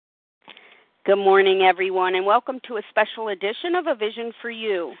Good morning, everyone, and welcome to a special edition of A Vision for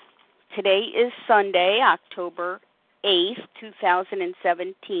You. Today is Sunday, October 8th,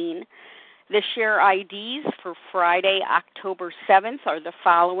 2017. The share IDs for Friday, October 7th are the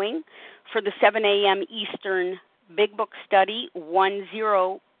following. For the 7 a.m. Eastern Big Book Study,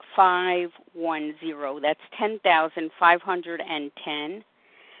 10510. That's 10,510.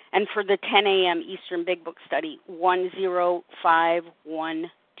 And for the 10 a.m. Eastern Big Book Study,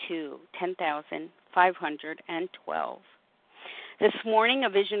 10512. 10,512. This morning, A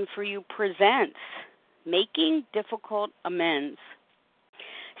Vision for You presents Making Difficult Amends.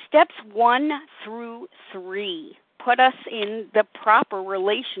 Steps 1 through 3 put us in the proper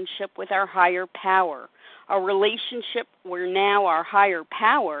relationship with our higher power, a relationship where now our higher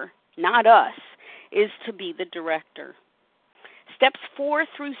power, not us, is to be the director. Steps 4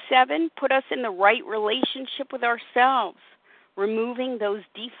 through 7 put us in the right relationship with ourselves, removing those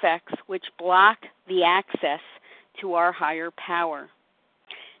defects which block the access to our higher power.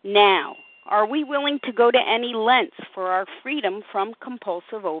 Now, are we willing to go to any lengths for our freedom from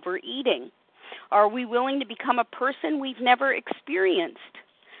compulsive overeating? Are we willing to become a person we've never experienced?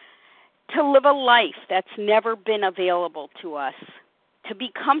 To live a life that's never been available to us? To be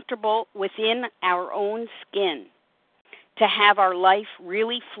comfortable within our own skin? To have our life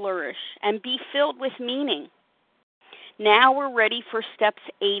really flourish and be filled with meaning? Now we're ready for steps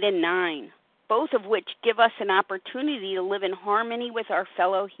 8 and 9, both of which give us an opportunity to live in harmony with our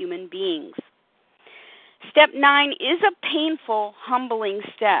fellow human beings. Step 9 is a painful, humbling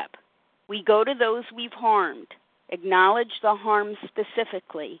step. We go to those we've harmed, acknowledge the harm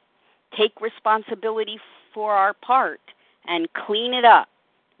specifically, take responsibility for our part, and clean it up,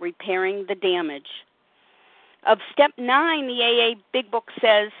 repairing the damage. Of step 9, the AA Big Book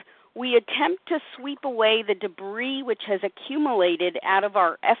says, we attempt to sweep away the debris which has accumulated out of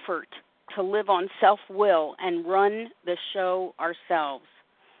our effort to live on self-will and run the show ourselves.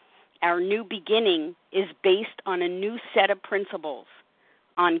 Our new beginning is based on a new set of principles,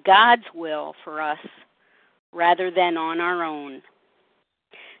 on God's will for us rather than on our own.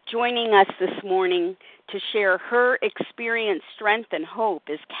 Joining us this morning to share her experience, strength, and hope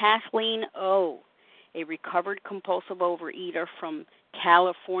is Kathleen O, a recovered compulsive overeater from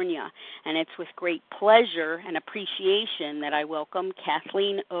California, and it's with great pleasure and appreciation that I welcome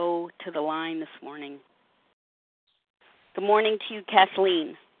Kathleen O to the line this morning. Good morning to you,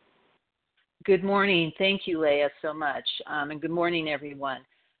 Kathleen. Good morning. Thank you, Leah, so much. And good morning, everyone.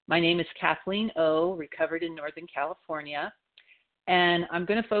 My name is Kathleen O, recovered in Northern California, and I'm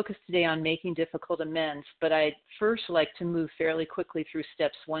going to focus today on making difficult amends, but I'd first like to move fairly quickly through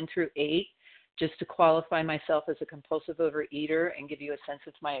steps 1 through 8, just to qualify myself as a compulsive overeater and give you a sense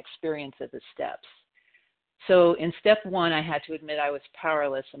of my experience of the steps. So in step 1, I had to admit I was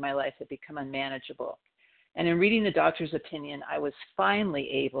powerless and my life had become unmanageable. And in reading the doctor's opinion, I was finally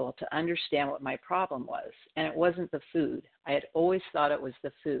able to understand what my problem was. And it wasn't the food. I had always thought it was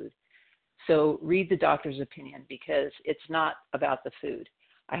the food. So read the doctor's opinion because it's not about the food.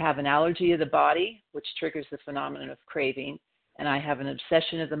 I have an allergy of the body, which triggers the phenomenon of craving. And I have an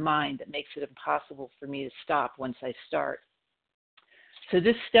obsession of the mind that makes it impossible for me to stop once I start. So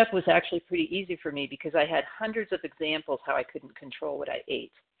this step was actually pretty easy for me because I had hundreds of examples how I couldn't control what I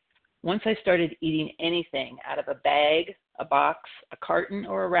ate. Once I started eating anything out of a bag, a box, a carton,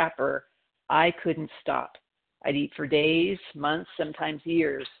 or a wrapper, I couldn't stop. I'd eat for days, months, sometimes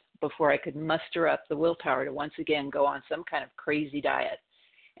years before I could muster up the willpower to once again go on some kind of crazy diet.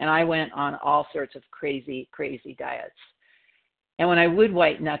 And I went on all sorts of crazy, crazy diets. And when I would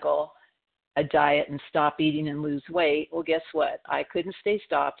white knuckle a diet and stop eating and lose weight, well, guess what? I couldn't stay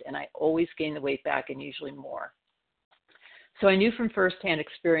stopped, and I always gained the weight back and usually more. So I knew from firsthand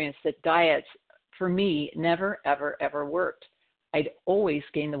experience that diets, for me, never, ever, ever worked. I'd always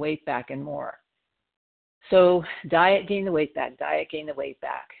gain the weight back and more. So diet, gain the weight back, diet, gain the weight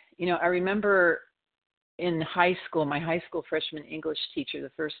back. You know, I remember in high school, my high school freshman English teacher, the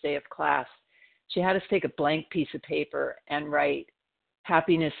first day of class, she had us take a blank piece of paper and write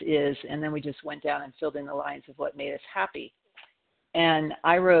happiness is, and then we just went down and filled in the lines of what made us happy. And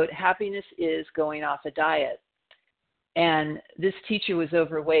I wrote, happiness is going off a diet. And this teacher was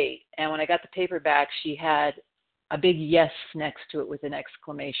overweight. And when I got the paper back, she had a big yes next to it with an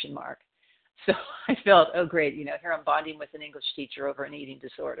exclamation mark. So I felt, oh, great, you know, here I'm bonding with an English teacher over an eating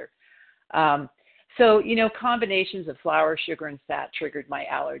disorder. So, you know, combinations of flour, sugar, and fat triggered my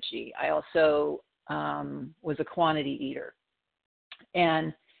allergy. I also was a quantity eater.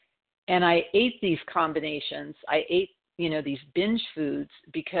 And I ate these combinations. I ate, you know, these binge foods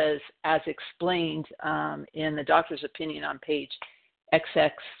because, as explained in the doctor's opinion on page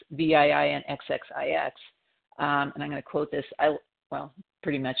XXVII and XXIX. And I'm going to quote this.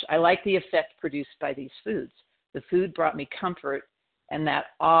 Pretty much, I like the effect produced by these foods. The food brought me comfort and that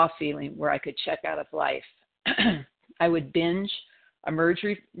awe feeling where I could check out of life. I would binge, emerge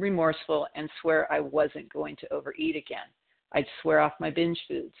remorseful, and swear I wasn't going to overeat again. I'd swear off my binge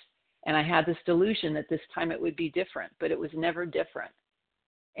foods. And I had this delusion that this time it would be different, but it was never different.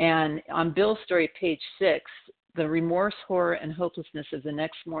 And on Bill's story, page 6, the remorse, horror, and hopelessness of the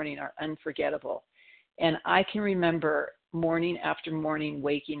next morning are unforgettable. And I can remember morning after morning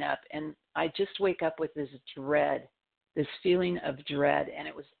waking up, and I just wake up with this dread, this feeling of dread, and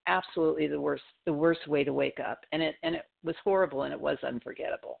it was absolutely the worst way to wake up. And it was horrible, and it was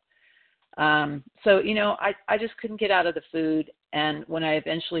unforgettable. So, I just couldn't get out of the food. And when I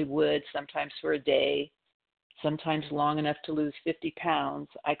eventually would, sometimes for a day, sometimes long enough to lose 50 pounds,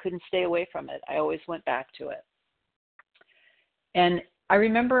 I couldn't stay away from it. I always went back to it. And I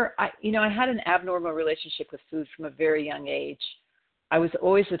remember, I had an abnormal relationship with food from a very young age. I was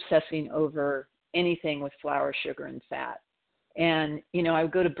always obsessing over anything with flour, sugar, and fat. And, I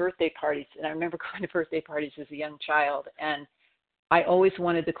would go to birthday parties, and I remember going to birthday parties as a young child, and I always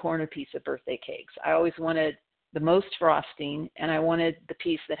wanted the corner piece of birthday cakes. I always wanted the most frosting, and I wanted the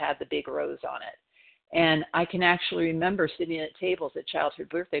piece that had the big rose on it. And I can actually remember sitting at tables at childhood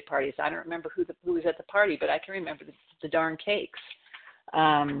birthday parties. I don't remember who was at the party, but I can remember the darn cakes.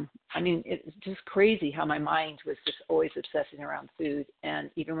 It's just crazy how my mind was just always obsessing around food, and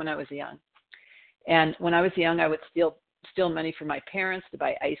even when I was young. And when I was young, I would steal money from my parents to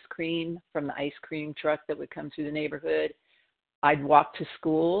buy ice cream from the ice cream truck that would come through the neighborhood. I'd walk to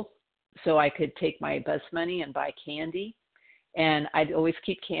school so I could take my bus money and buy candy. And I'd always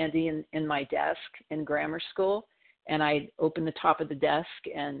keep candy in my desk in grammar school. And I'd open the top of the desk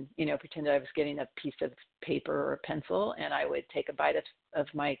and, pretend I was getting a piece of paper or a pencil, and I would take a bite of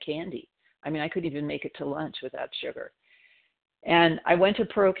my candy. I couldn't even make it to lunch without sugar. And I went to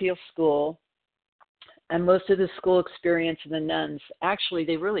parochial school, and most of the school experience and the nuns, actually,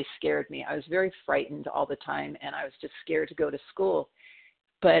 they really scared me. I was very frightened all the time, and I was just scared to go to school.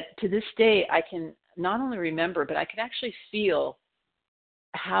 But to this day, I can not only remember, but I can actually feel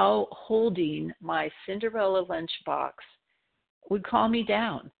how holding my Cinderella lunchbox would calm me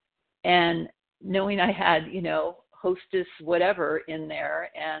down. And knowing I had, Hostess whatever in there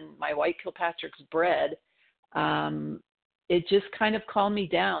and my white Kilpatrick's bread, it just kind of calmed me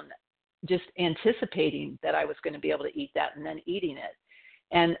down, just anticipating that I was going to be able to eat that and then eating it.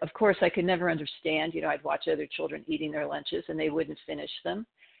 And of course, I could never understand, I'd watch other children eating their lunches and they wouldn't finish them.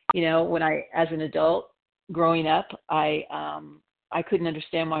 When as an adult growing up, I couldn't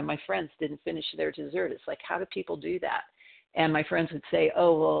understand why my friends didn't finish their dessert. It's like, how do people do that? And my friends would say,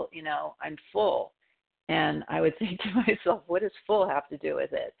 oh, well, I'm full. And I would think to myself, what does full have to do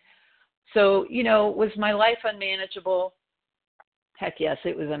with it? So, was my life unmanageable? Heck yes,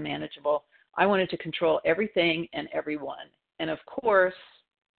 it was unmanageable. I wanted to control everything and everyone. And of course,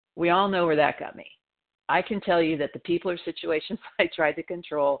 we all know where that got me. I can tell you that the people or situations I tried to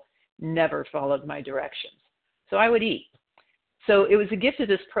control never followed my directions. So I would eat. So it was a gift of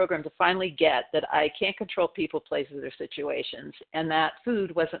this program to finally get that I can't control people, places, or situations, and that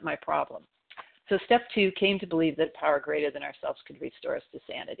food wasn't my problem. So step 2, came to believe that a power greater than ourselves could restore us to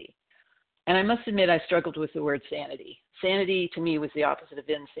sanity. And I must admit, I struggled with the word sanity. Sanity to me was the opposite of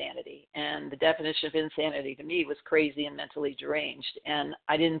insanity. And the definition of insanity to me was crazy and mentally deranged. And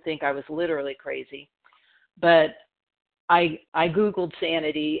I didn't think I was literally crazy. But I Googled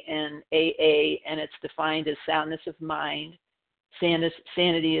sanity in AA, and it's defined as soundness of mind.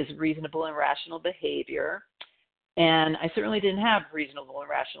 Sanity is reasonable and rational behavior. And I certainly didn't have reasonable and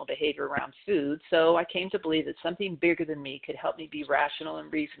rational behavior around food, so I came to believe that something bigger than me could help me be rational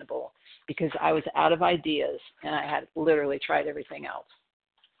and reasonable because I was out of ideas and I had literally tried everything else.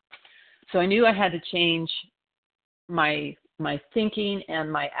 So I knew I had to change my thinking and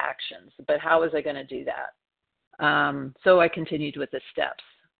my actions, but how was I going to do that? So I continued with the steps.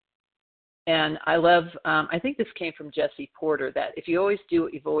 And I love, I think this came from Jesse Porter, that if you always do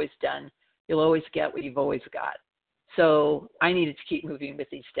what you've always done, you'll always get what you've always got. So I needed to keep moving with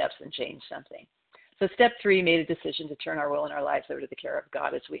these steps and change something. So step 3, made a decision to turn our will and our lives over to the care of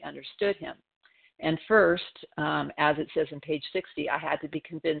God as we understood him. And first, as it says in page 60, I had to be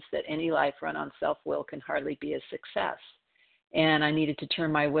convinced that any life run on self-will can hardly be a success. And I needed to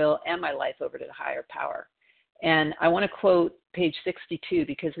turn my will and my life over to the higher power. And I want to quote page 62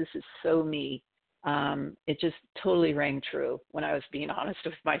 because this is so me. It just totally rang true when I was being honest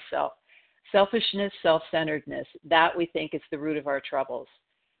with myself. Selfishness, self-centeredness, that we think is the root of our troubles.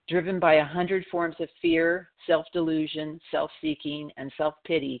 driven by 100 forms of fear, self-delusion, self-seeking, and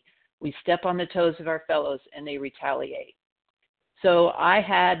self-pity, we step on the toes of our fellows and they retaliate. So I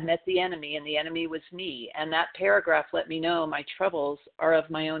had met the enemy, and the enemy was me. And that paragraph let me know my troubles are of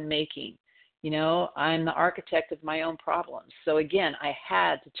my own making. You know, I'm the architect of my own problems. So again, I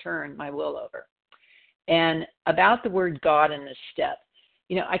had to turn my will over. And about the word God in this step,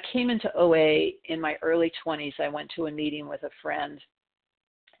 you know, I came into OA in my early 20s. I went to a meeting with a friend,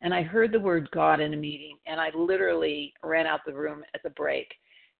 and I heard the word God in a meeting, and I literally ran out the room at the break.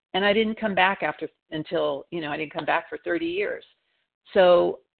 And I didn't come back until I didn't come back for 30 years.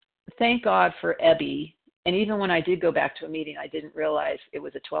 So thank God for Ebby. And even when I did go back to a meeting, I didn't realize it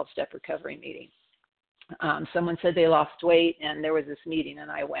was a 12-step recovery meeting. Someone said they lost weight, and there was this meeting, and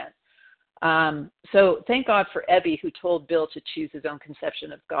I went. So thank God for Ebby, who told Bill to choose his own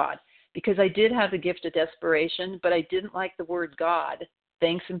conception of God, because I did have the gift of desperation, but I didn't like the word God,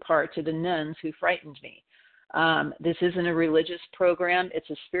 thanks in part to the nuns who frightened me. This isn't a religious program,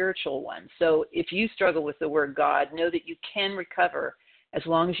 it's a spiritual one. So if you struggle with the word God, know that you can recover as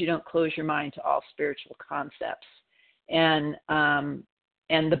long as you don't close your mind to all spiritual concepts. And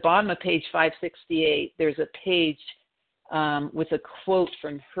the bottom of page 568, there's a page with a quote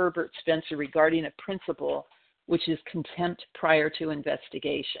from Herbert Spencer regarding a principle, which is contempt prior to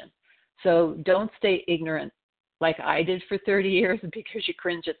investigation. So don't stay ignorant like I did for 30 years because you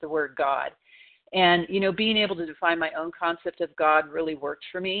cringe at the word God. And, you know, being able to define my own concept of God really worked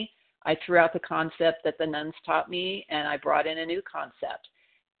for me. I threw out the concept that the nuns taught me, and I brought in a new concept.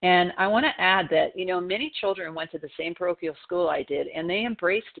 And I want to add that, you know, many children went to the same parochial school I did, and they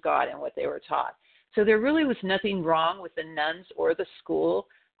embraced God and what they were taught. So there really was nothing wrong with the nuns or the school.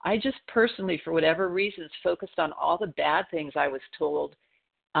 I just personally, for whatever reasons, focused on all the bad things I was told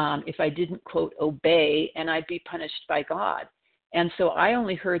if I didn't, quote, obey, and I'd be punished by God. And so I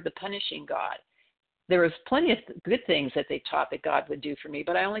only heard the punishing God. There was plenty of good things that they taught that God would do for me,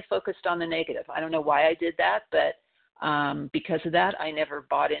 but I only focused on the negative. I don't know why I did that, but because of that, I never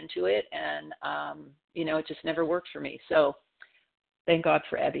bought into it, and, you know, it just never worked for me. So thank God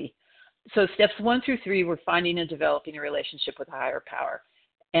for Ebby. So steps 1 through 3 were finding and developing a relationship with a higher power.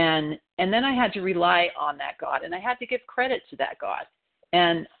 And then I had to rely on that God, and I had to give credit to that God.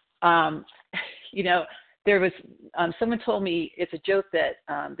 And, you know, there was someone told me it's a joke that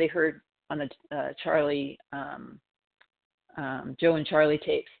they heard on the Joe and Charlie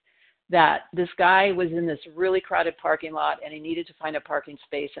tapes, that this guy was in this really crowded parking lot, and he needed to find a parking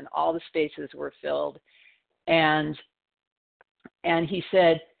space, and all the spaces were filled. And he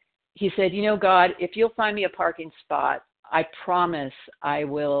said, you know, God, if you'll find me a parking spot, I promise I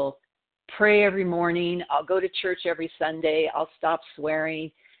will pray every morning. I'll go to church every Sunday. I'll stop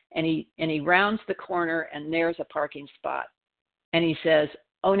swearing. And he rounds the corner, and there's a parking spot. And he says,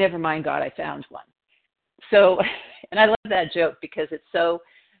 oh, never mind, God, I found one. So, and I love that joke because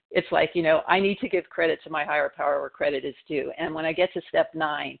it's like, you know, I need to give credit to my higher power where credit is due. And when I get to step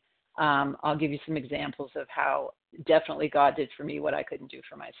 9, I'll give you some examples of how definitely God did for me what I couldn't do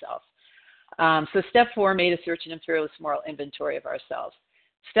for myself. So step 4 made a searching and fearless moral inventory of ourselves.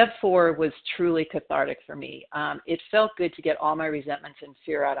 Step 4 was truly cathartic for me. It felt good to get all my resentments and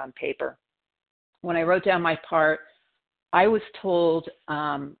fear out on paper. When I wrote down my part, I was told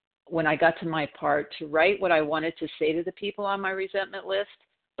when I got to my part to write what I wanted to say to the people on my resentment list,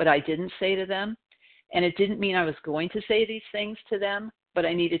 but I didn't say to them. And it didn't mean I was going to say these things to them, but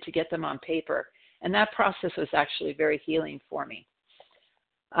I needed to get them on paper. And that process was actually very healing for me.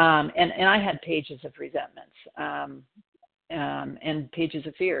 And I had pages of resentments and pages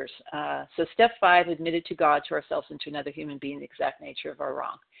of fears. So step 5, admitted to God, to ourselves, and to another human being the exact nature of our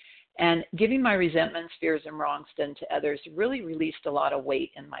wrong. And giving my resentments, fears, and wrongs done to others really released a lot of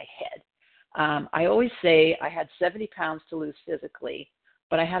weight in my head. I always say I had 70 pounds to lose physically,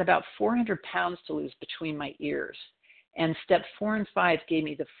 but I had about 400 pounds to lose between my ears. And step 4 and 5 gave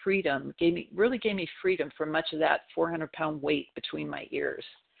me the freedom, gave me freedom from much of that 400-pound weight between my ears.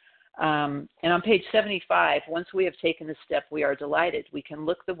 And on page 75, once we have taken this step, we are delighted. We can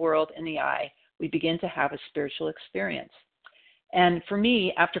look the world in the eye. We begin to have a spiritual experience. And for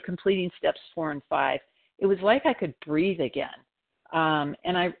me, after completing steps 4 and 5, it was like I could breathe again.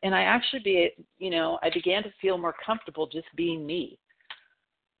 And I actually, I began to feel more comfortable just being me.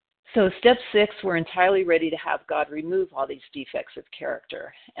 So step 6, we're entirely ready to have God remove all these defects of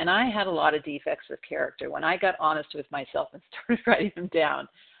character. And I had a lot of defects of character. When I got honest with myself and started writing them down,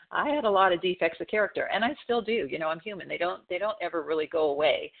 I had a lot of defects of character, and I still do. You know, I'm human. They don't ever really go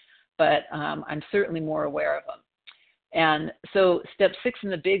away, but I'm certainly more aware of them. And so step 6 in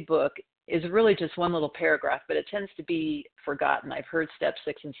the big book is really just one little paragraph, but it tends to be forgotten. I've heard steps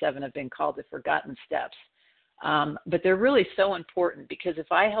 6 and 7 have been called the forgotten steps. But they're really so important, because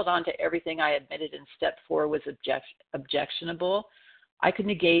if I held on to everything I admitted in step 4 was objectionable, I could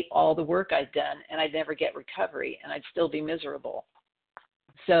negate all the work I'd done and I'd never get recovery and I'd still be miserable.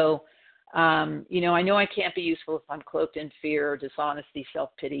 So, I know I can't be useful if I'm cloaked in fear or dishonesty,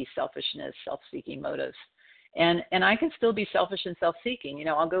 self-pity, selfishness, self-seeking motives. And I can still be selfish and self-seeking.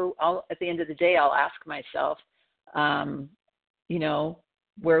 I'll at the end of the day, I'll ask myself, where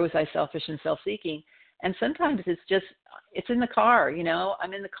was I selfish and self-seeking? And sometimes it's in the car.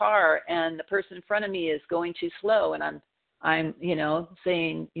 I'm in the car and the person in front of me is going too slow, and I'm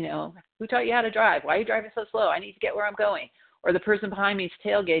saying, who taught you how to drive? Why are you driving so slow? I need to get where I'm going. Or the person behind me is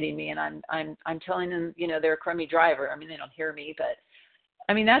tailgating me, and I'm telling them, they're a crummy driver. I mean, they don't hear me, but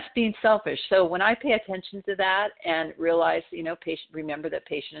I mean, that's being selfish. So when I pay attention to that and realize, remember that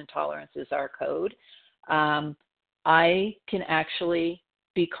patient intolerance is our code, I can actually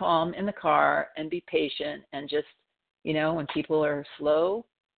be calm in the car and be patient, and just, when people are slow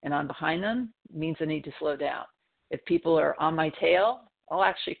and I'm behind them, it means I need to slow down. If people are on my tail, I'll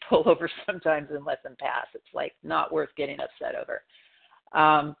actually pull over sometimes and let them pass. It's like not worth getting upset over.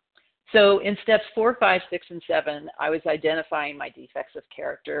 So in steps 4, 5, 6, and 7, I was identifying my defects of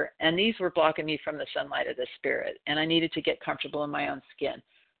character, and these were blocking me from the sunlight of the spirit, and I needed to get comfortable in my own skin.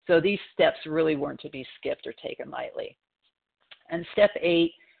 So these steps really weren't to be skipped or taken lightly. And step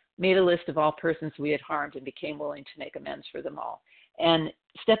 8, made a list of all persons we had harmed and became willing to make amends for them all. And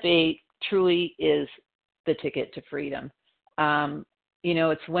step 8 truly is the ticket to freedom.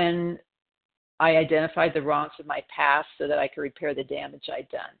 It's when I identified the wrongs of my past so that I could repair the damage I'd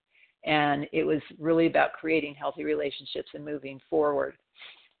done. And it was really about creating healthy relationships and moving forward.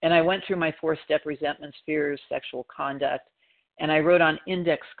 And I went through my 4-step resentments, fears, sexual conduct, and I wrote on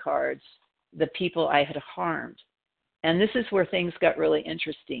index cards the people I had harmed. And this is where things got really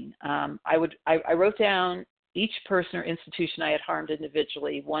interesting. I wrote down each person or institution I had harmed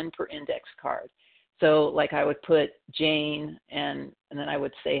individually, one per index card. So like I would put Jane, and then I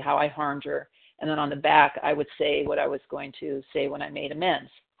would say how I harmed her. And then on the back, I would say what I was going to say when I made amends.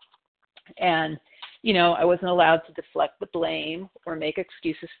 And, I wasn't allowed to deflect the blame or make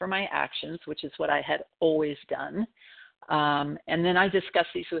excuses for my actions, which is what I had always done. And then I discussed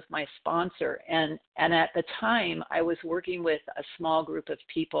these with my sponsor. And at the time, I was working with a small group of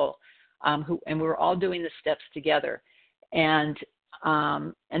people and we were all doing the steps together. And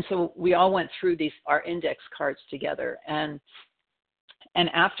so we all went through our index cards together. And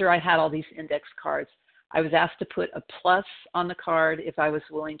after I had all these index cards, I was asked to put a plus on the card if I was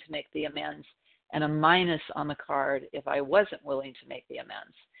willing to make the amends, and a minus on the card if I wasn't willing to make the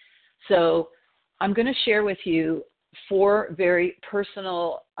amends. So I'm going to share with you 4 very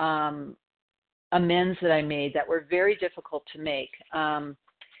personal amends that I made that were very difficult to make.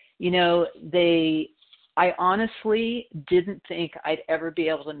 I honestly didn't think I'd ever be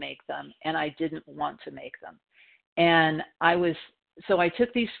able to make them, and I didn't want to make them. And so I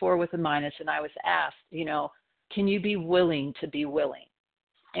took these 4 with a minus, and I was asked, can you be willing to be willing?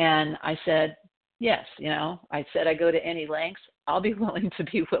 And I said, yes. I said, I go to any lengths. I'll be willing to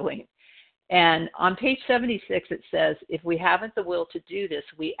be willing. And on page 76, it says, if we haven't the will to do this,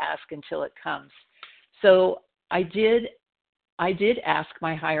 we ask until it comes. So I did ask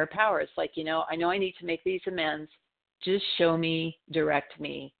my higher power. It's like, I know I need to make these amends. Just show me, direct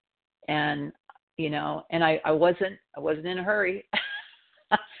me. And and I wasn't in a hurry.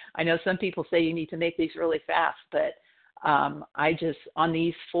 I know some people say you need to make these really fast, but on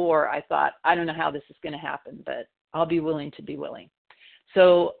these 4, I thought, I don't know how this is going to happen, but I'll be willing to be willing.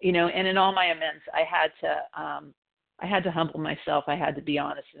 So, and in all my amends, I had to humble myself. I had to be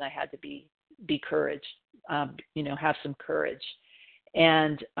honest, and I had to be courage, have some courage.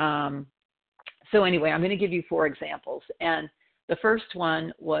 And so anyway, I'm going to give you 4 examples. And the first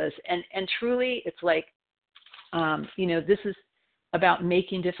one was, and truly it's like, this is about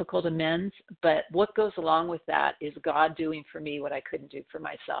making difficult amends, but what goes along with that is God doing for me what I couldn't do for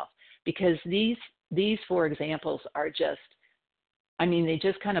myself. Because these 4 examples are just, they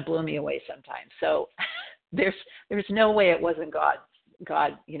just kind of blow me away sometimes. So there's no way it wasn't God,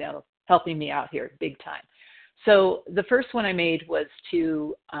 helping me out here big time. So the first one I made was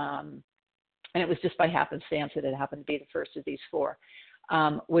to, and it was just by happenstance that it happened to be the first of these 4,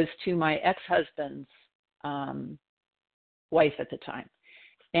 was to my ex-husband's wife at the time.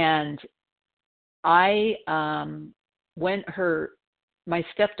 And I my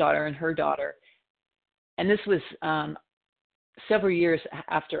stepdaughter and her daughter, and this was several years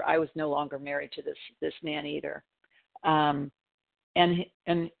after I was no longer married to this man either. And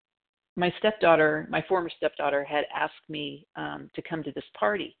my stepdaughter, my former stepdaughter, had asked me to come to this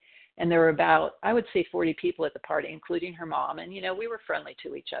party. And there were about, I would say, 40 people at the party, including her mom. And, we were friendly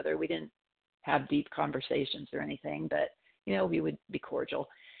to each other. We didn't have deep conversations or anything, but, we would be cordial.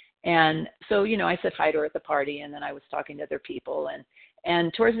 And so, I said hi to her at the party, and then I was talking to other people.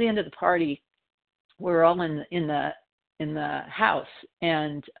 And towards the end of the party, we were all in the house,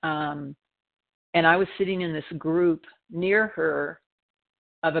 and I was sitting in this group near her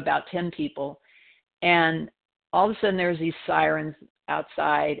of about 10 people, and all of a sudden there was these sirens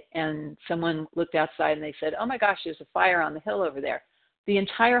outside, and someone looked outside and they said, "Oh my gosh, there's a fire on the hill over there." The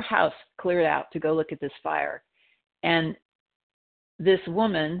entire house cleared out to go look at this fire, and this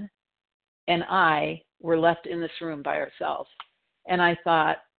woman and I were left in this room by ourselves. And I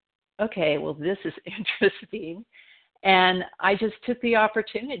thought, okay, well, this is interesting. And I just took the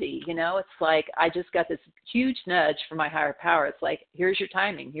opportunity. It's like I just got this huge nudge from my higher power. It's like, here's your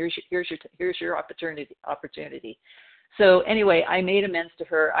timing. Here's your opportunity. So anyway, I made amends to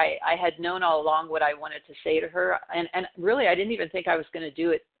her. I had known all along what I wanted to say to her, and really, I didn't even think I was going to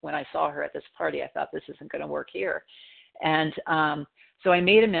do it when I saw her at this party. I thought, this isn't going to work here. And so I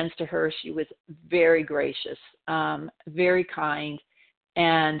made amends to her. She was very gracious, very kind,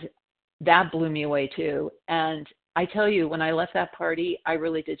 and that blew me away too. And I tell you, when I left that party, I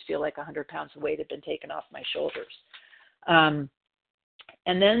really did feel like 100 pounds of weight had been taken off my shoulders.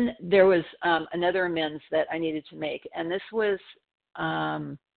 And then there was another amends that I needed to make. And this was,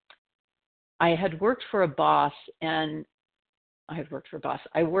 I had worked for a boss, and I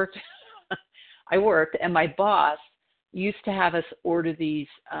worked, and my boss used to have us order these.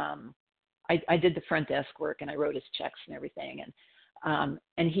 I did the front desk work, and I wrote his checks and everything.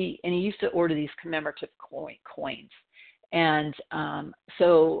 And he used to order these commemorative coins. And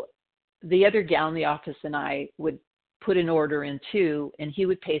so the other gal in the office and I would put an order in too, and he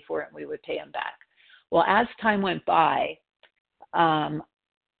would pay for it, and we would pay him back. Well, as time went by, I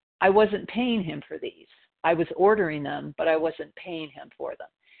wasn't paying him for these. I was ordering them, but I wasn't paying him for them.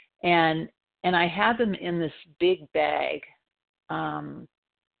 And I had them in this big bag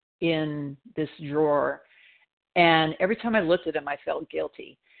in this drawer. And every time I looked at them, I felt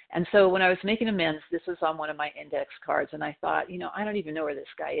guilty. And so when I was making amends, this was on one of my index cards, and I thought, I don't even know where this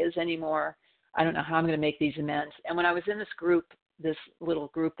guy is anymore. I don't know how I'm going to make these amends. And when I was in this group, this little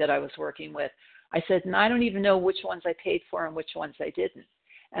group that I was working with, I said, I don't even know which ones I paid for and which ones I didn't.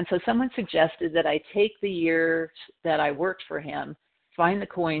 And so someone suggested that I take the years that I worked for him, find the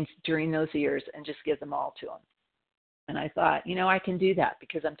coins during those years, and just give them all to him. And I thought, I can do that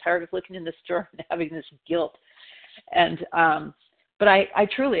because I'm tired of looking in this drawer and having this guilt. And but I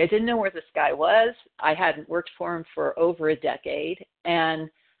truly didn't know where this guy was. I hadn't worked for him for over a decade, and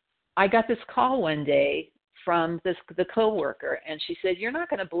I got this call one day from the coworker, and she said, "You're not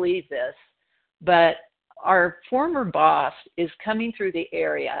going to believe this, but our former boss is coming through the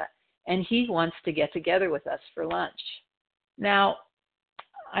area, and he wants to get together with us for lunch." Now,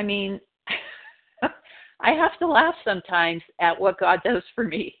 I mean, I have to laugh sometimes at what God does for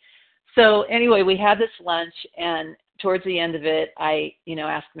me. So anyway, we had this lunch, and towards the end of it, I,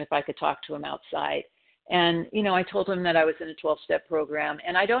 asked him if I could talk to him outside. And, I told him that I was in a 12-step program.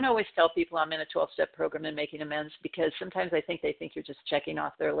 And I don't always tell people I'm in a 12-step program and making amends, because sometimes I think they think you're just checking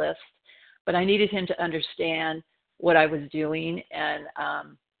off their list. But I needed him to understand what I was doing. And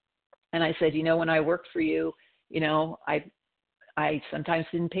I said, when I worked for you, I sometimes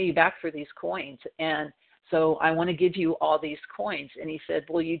didn't pay you back for these coins. And so I want to give you all these coins. And he said,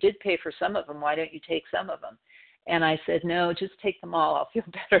 "Well, you did pay for some of them. Why don't you take some of them?" And I said, "No, just take them all. I'll feel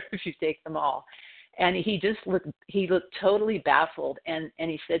better if you take them all." And he looked totally baffled. And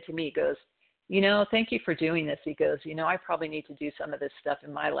he said to me, he goes, "Thank you for doing this." He goes, "I probably need to do some of this stuff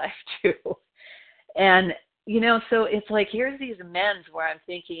in my life too." And, so it's like, here's these amends where I'm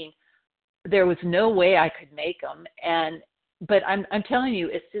thinking there was no way I could make them. But I'm telling you,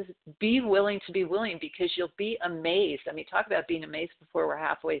 it's just be willing to be willing, because you'll be amazed. I mean, talk about being amazed before we're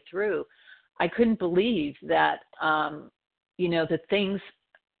halfway through. I couldn't believe that, that things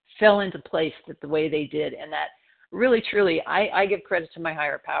fell into place the way they did. And that really, truly, I give credit to my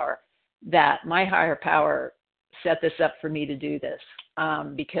higher power, that my higher power set this up for me to do this,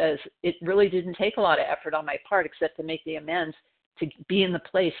 because it really didn't take a lot of effort on my part except to make the amends, to be in the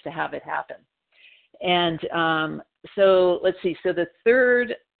place to have it happen. And so let's see. So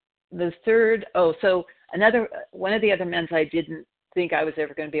so another one of the other amends I didn't think I was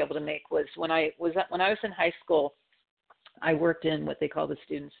ever going to be able to make was when I was in high school. I worked in what they call the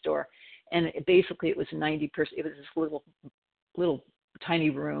student store, and it was 90%. It was this little tiny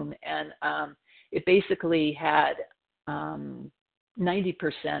room, and it basically had 90%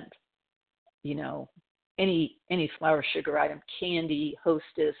 any flour, sugar item, candy,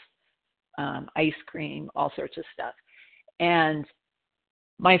 Hostess, ice cream, all sorts of stuff. And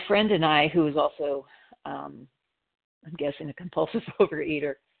my friend and I, who was also, I'm guessing, a compulsive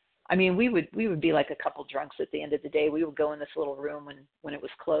overeater, I mean, we would be like a couple drunks at the end of the day. We would go in this little room when it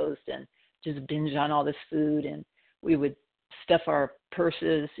was closed and just binge on all this food, and we would stuff our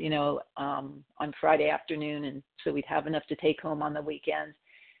purses, on Friday afternoon, and so we'd have enough to take home on the weekends.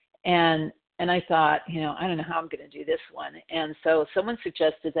 And I thought, I don't know how I'm going to do this one. And so someone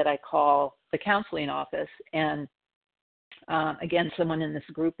suggested that I call the counseling office, and again, someone in this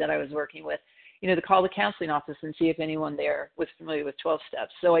group that I was working with, to call the counseling office and see if anyone there was familiar with 12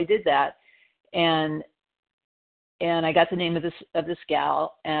 steps. So I did that, and I got the name of this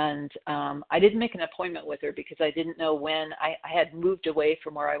gal, and I didn't make an appointment with her because I didn't know when. I had moved away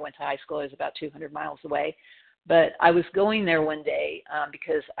from where I went to high school. I was about 200 miles away, but I was going there one day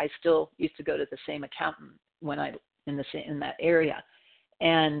because I still used to go to the same accountant in that area,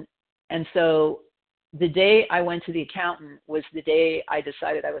 and so the day I went to the accountant was the day I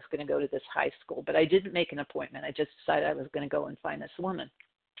decided I was going to go to this high school, but I didn't make an appointment. I just decided I was going to go and find this woman.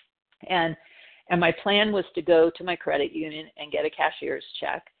 And my plan was to go to my credit union and get a cashier's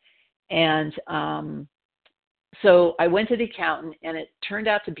check. And so I went to the accountant, and it turned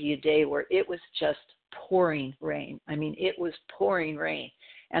out to be a day where it was just pouring rain. I mean, it was pouring rain.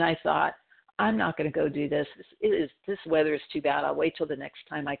 And I thought, I'm not going to go do this. This weather is too bad. I'll wait till the next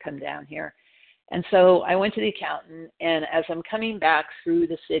time I come down here. And so I went to the accountant, and as I'm coming back through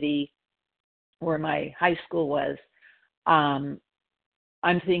the city where my high school was, I'm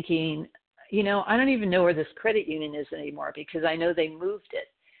thinking, I don't even know where this credit union is anymore because I know they moved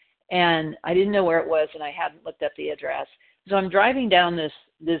it. And I didn't know where it was, and I hadn't looked up the address. So I'm driving down this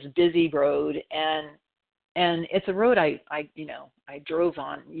busy road, and it's a road I drove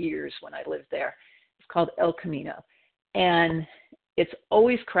on years when I lived there. It's called El Camino. And it's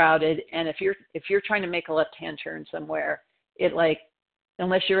always crowded, and if you're trying to make a left-hand turn somewhere,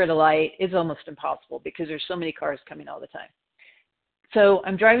 unless you're at a light, it's almost impossible because there's so many cars coming all the time. So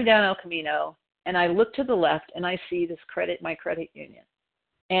I'm driving down El Camino, and I look to the left, and I see my credit union.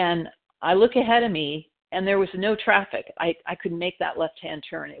 And I look ahead of me, and there was no traffic. I could make that left-hand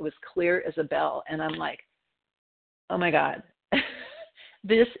turn. It was clear as a bell, and I'm like, oh my God.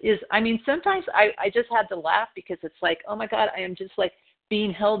 Sometimes I just had to laugh because it's like, oh my God, I am just like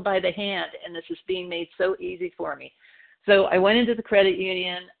being held by the hand, and this is being made so easy for me. So I went into the credit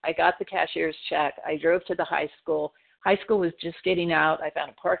union. I got the cashier's check. I drove to the high school. High school was just getting out. I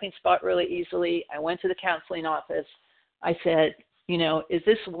found a parking spot really easily. I went to the counseling office. I said, is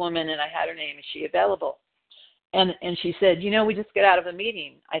this woman, and I had her name, is she available? And she said, we just got out of a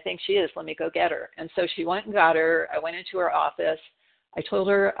meeting. I think she is. Let me go get her. And so she went and got her. I went into her office. I told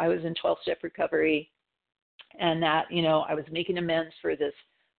her I was in 12-step recovery and that, I was making amends for this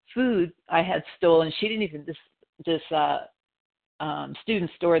food I had stolen. She didn't even, this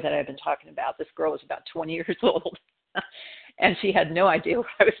student store that I've been talking about, this girl was about 20 years old, and she had no idea what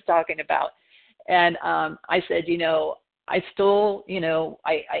I was talking about. And I said, I stole,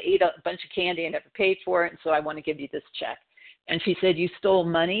 I ate a bunch of candy and never paid for it, and so I want to give you this check. And she said, you stole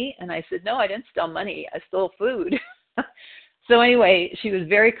money? And I said, no, I didn't steal money. I stole food. So anyway, she was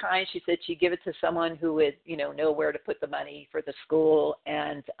very kind. She said she'd give it to someone who would, know where to put the money for the school.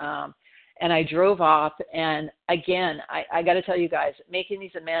 And I drove off. And again, I got to tell you guys, making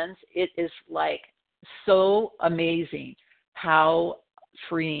these amends, it is like so amazing how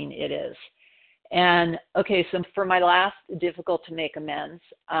freeing it is. And okay, so for my last difficult to make amends,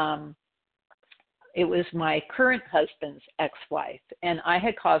 it was my current husband's ex-wife, and I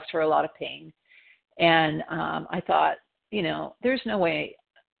had caused her a lot of pain. And I thought, there's no way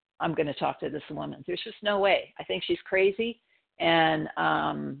I'm going to talk to this woman. There's just no way. I think she's crazy. And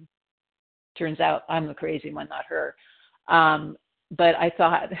turns out I'm the crazy one, not her. But I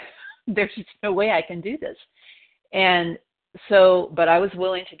thought, there's just no way I can do this. And so, but I was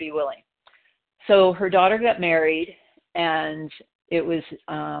willing to be willing. So her daughter got married, and it was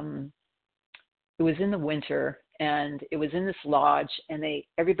in the winter, and it was in this lodge, and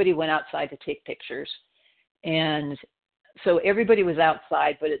everybody went outside to take pictures. And so everybody was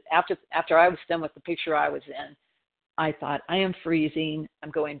outside, but after I was done with the picture I was in, I thought, I am freezing.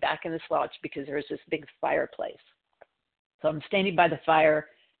 I'm going back in this lodge because there's this big fireplace. So I'm standing by the fire,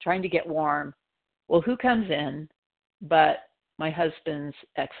 trying to get warm. Well, who comes in but my husband's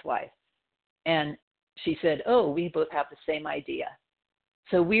ex-wife? And she said, oh, we both have the same idea.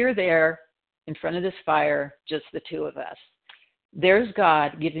 So we're there in front of this fire, just the two of us. There's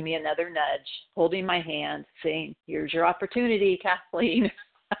God giving me another nudge, holding my hand, saying, here's your opportunity, Kathleen.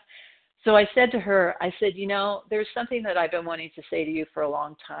 So I said to her, I said, there's something that I've been wanting to say to you for a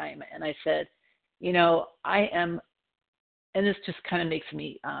long time. And I said, I am, and this just kind of makes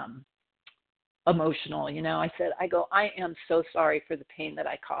me emotional. I am so sorry for the pain that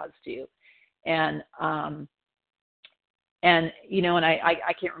I caused you. And I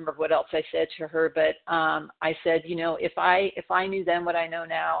can't remember what else I said to her, but I said, if I knew then what I know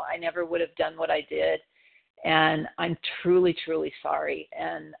now, I never would have done what I did. And I'm truly, truly sorry.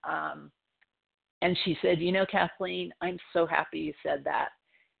 And she said, Kathleen, I'm so happy you said that.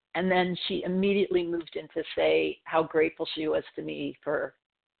 And then she immediately moved in to say how grateful she was to me for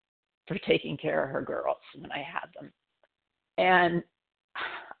taking care of her girls when I had them. And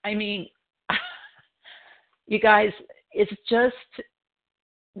I mean, you guys, it's just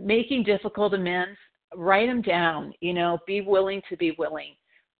making difficult amends. Write them down, be willing to be willing.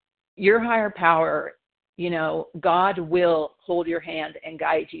 Your higher power, God will hold your hand and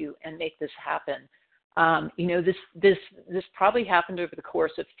guide you and make this happen. This probably happened over the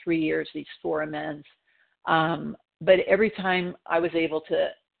course of 3 years, these 4 amends. But every time I was able to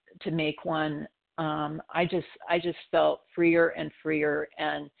make one, I just felt freer and freer,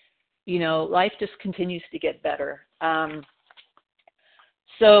 and life just continues to get better.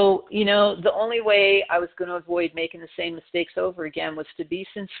 So, the only way I was going to avoid making the same mistakes over again was to be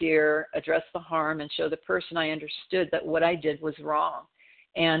sincere, address the harm, and show the person I understood that what I did was wrong.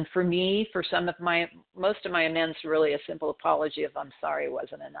 And for me, for most of my amends, really a simple apology of I'm sorry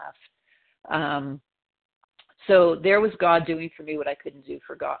wasn't enough. So there was God doing for me what I couldn't do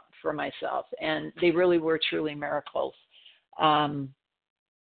for myself. And they really were truly miracles. And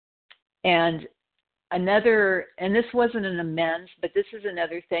this wasn't an amends, but this is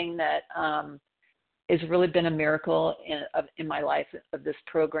another thing that has really been a miracle in my life of this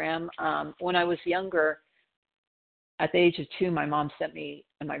program. When I was younger, at the age of 2, my mom sent me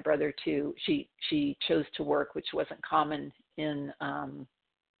and my brother to, she chose to work, which wasn't common in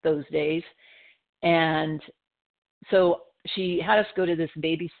those days. And so she had us go to this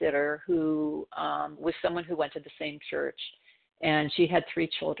babysitter who was someone who went to the same church, and she had 3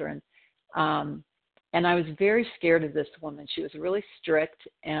 children. And I was very scared of this woman. She was really strict,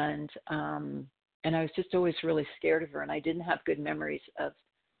 and I was just always really scared of her, and I didn't have good memories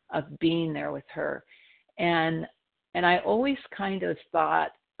of being there with her. And I always kind of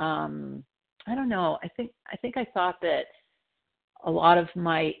thought, I don't know, I think I thought that a lot of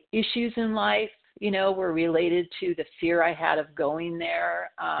my issues in life, were related to the fear I had of going there.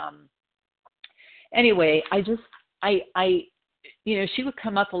 Anyway, she would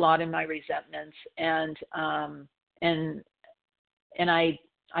come up a lot in my resentments, and I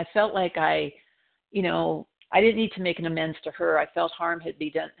felt like I didn't need to make an amends to her. I felt harm had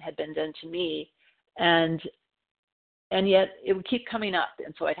been done to me, and yet it would keep coming up,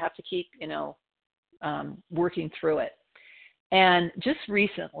 and so I'd have to keep working through it. And just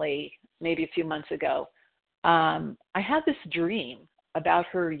recently, maybe a few months ago, I had this dream about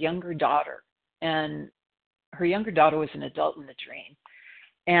her younger daughter, and her younger daughter was an adult in the dream.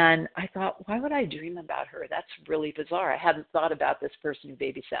 And I thought, why would I dream about her? That's really bizarre. I hadn't thought about this person who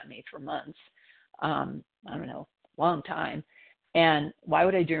babysat me for months, I don't know, long time. And why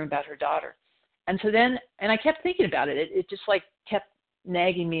would I dream about her daughter? And so then, and I kept thinking about it. It just like kept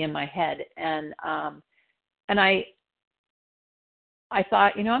nagging me in my head. And I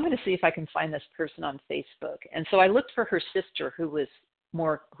thought, I'm going to see if I can find this person on Facebook. And so I looked for her sister, who was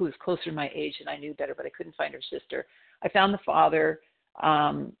closer to my age and I knew better, but I couldn't find her sister. I found the father.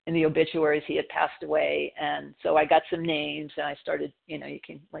 In the obituaries, he had passed away. And so I got some names, and I started, you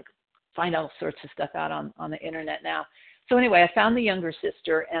can like find all sorts of stuff out on the internet now. So anyway, I found the younger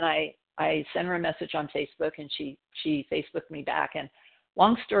sister, and I sent her a message on Facebook, and she Facebooked me back. And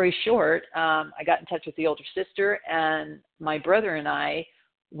long story short, I got in touch with the older sister, and my brother and I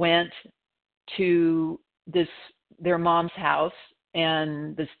went to their mom's house,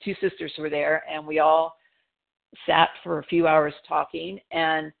 and the 2 sisters were there, and we all sat for a few hours talking,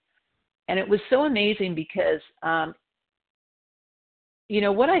 and it was so amazing because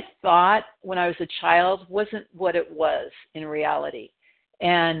what I thought when I was a child wasn't what it was in reality.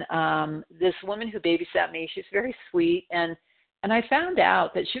 And this woman who babysat me, she's very sweet, and I found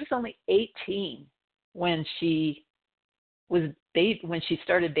out that she was only 18 when she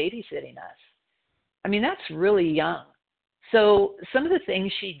started babysitting us. I mean, that's really young. So some of the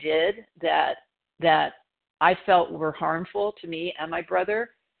things she did that I felt were harmful to me and my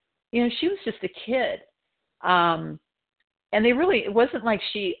brother, she was just a kid. And it wasn't like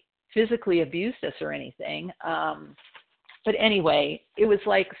she physically abused us or anything. But anyway, it was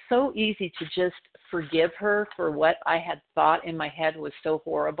like so easy to just forgive her for what I had thought in my head was so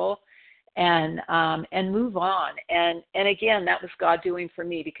horrible. and move on. And again, that was God doing for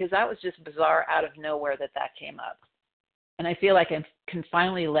me, because that was just bizarre out of nowhere that came up. And I feel like I can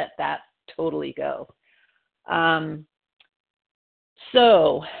finally let that totally go.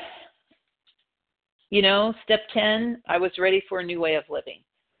 So, step 10, I was ready for a new way of living.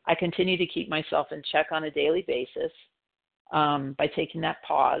 I continue to keep myself in check on a daily basis by taking that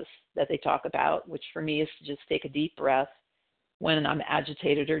pause that they talk about, which for me is to just take a deep breath when I'm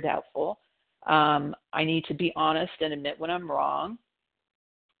agitated or doubtful. I need to be honest and admit when I'm wrong.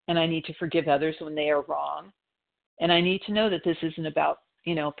 And I need to forgive others when they are wrong. And I need to know that this isn't about,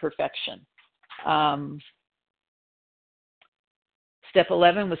 perfection. Step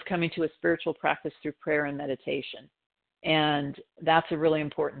 11 was coming to a spiritual practice through prayer and meditation. And that's a really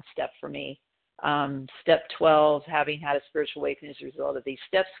important step for me. Step 12, having had a spiritual awakening as a result of these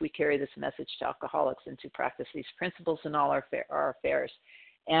steps, we carry this message to alcoholics and to practice these principles in all our affairs.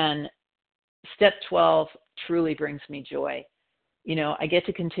 And step 12 truly brings me joy. I get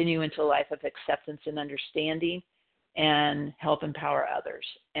to continue into a life of acceptance and understanding and help empower others.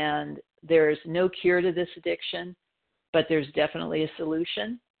 And there's no cure to this addiction, but there's definitely a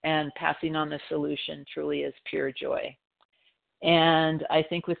solution. And passing on the solution truly is pure joy. And I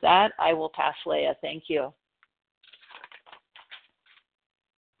think with that, I will pass Leah. Thank you.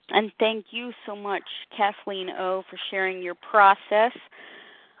 And thank you so much, Kathleen O, for sharing your process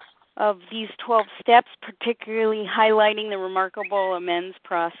of these 12 steps, particularly highlighting the remarkable amends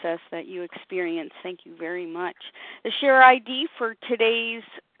process that you experienced. Thank you very much. The share ID for today's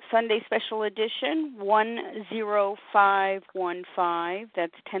Sunday special edition, 10515.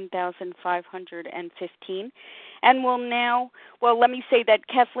 That's 10,515. And let me say that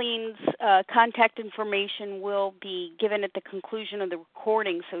Kathleen's contact information will be given at the conclusion of the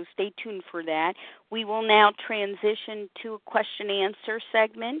recording, so stay tuned for that. We will now transition to a question-answer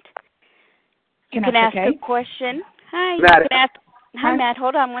segment. You can ask a question. Hi. Hi, Matt.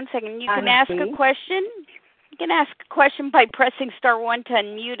 Hold on one second. You can ask a question. You can ask a question by pressing *1 to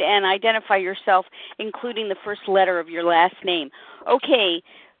unmute and identify yourself, including the first letter of your last name. Okay.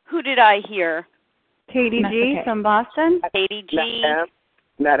 Who did I hear? Katie G. from Boston. Katie G.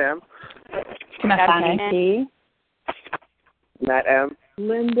 Matt M. Kathleen Matt M.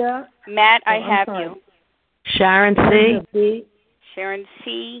 Linda. Matt, I have you. Sharon C. Linda B. Sharon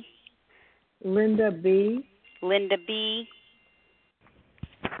C. Linda B. Linda B.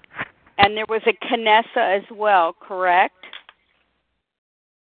 And there was a Canessa as well, correct?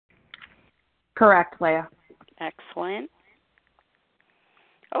 Correct, Leah. Excellent.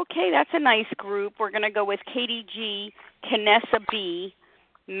 Okay, that's a nice group. We're going to go with Katie G, Canessa B,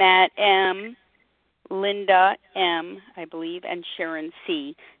 Matt M, Linda M, I believe, and Sharon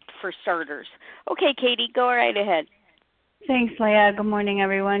C for starters. Okay, Katie, go right ahead. Thanks, Leah. Good morning,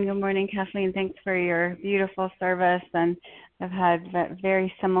 everyone. Good morning, Kathleen. Thanks for your beautiful service, and I've had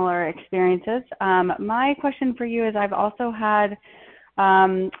very similar experiences. My question for you is I've also had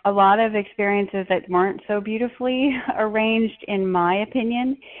a lot of experiences that weren't so beautifully arranged, in my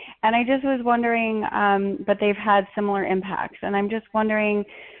opinion, and I just was wondering, but they've had similar impacts, and I'm just wondering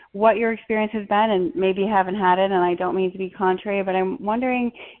what your experience has been, and maybe you haven't had it, and I don't mean to be contrary, but I'm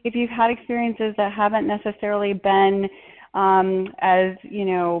wondering if you've had experiences that haven't necessarily been as,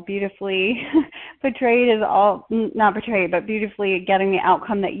 beautifully portrayed as not portrayed, but beautifully getting the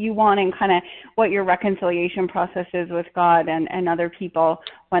outcome that you want, and kind of what your reconciliation process is with God and other people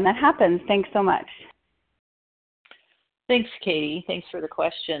when that happens. Thanks so much. Thanks, Katie. Thanks for the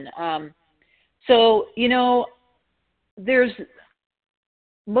question. So, there's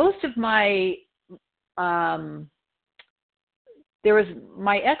most of my, there was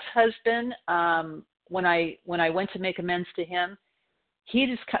my ex-husband, when I went to make amends to him, he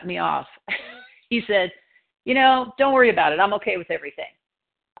just cut me off. He said, don't worry about it. I'm okay with everything.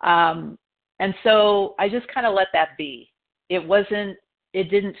 And so I just kind of let that be. It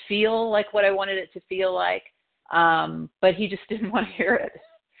didn't feel like what I wanted it to feel like, but he just didn't want to hear it.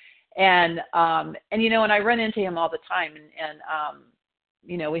 And I run into him all the time, and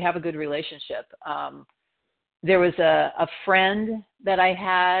we have a good relationship. There was a friend that I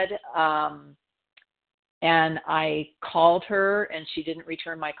had, and I called her, and she didn't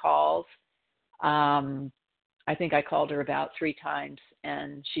return my calls. I think I called her about 3 times,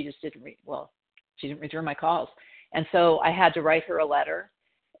 and she just didn't return my calls. And so I had to write her a letter.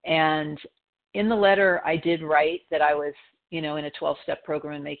 And in the letter, I did write that I was, in a 12-step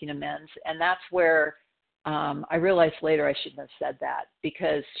program and making amends. And that's where I realized later I shouldn't have said that,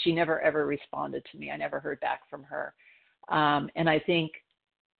 because she never, ever responded to me. I never heard back from her. And I think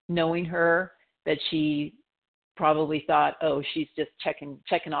knowing her, that she probably thought, oh, she's just checking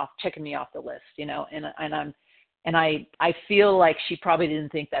me off the list, and I feel like she probably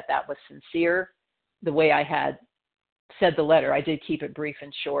didn't think that was sincere, the way I had said the letter. I did keep it brief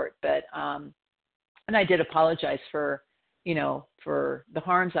and short, but and I did apologize for the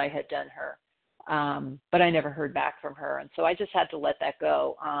harms I had done her. But I never heard back from her, and so I just had to let that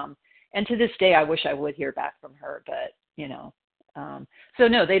go. And to this day, I wish I would hear back from her, but so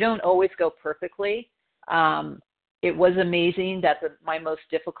no, they don't always go perfectly. It was amazing that my most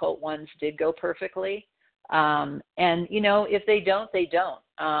difficult ones did go perfectly. And if they don't, they don't.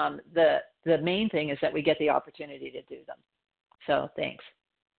 The main thing is that we get the opportunity to do them. So thanks.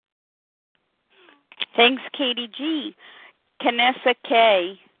 Thanks, Katie G. Canessa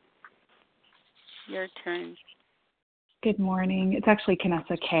K. Your turn. Good morning. It's actually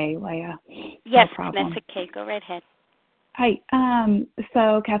Canessa K, Leah. Yes, no problem. Canessa K. Go right ahead. Hi.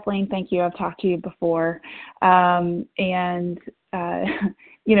 So Kathleen, thank you. I've talked to you before. And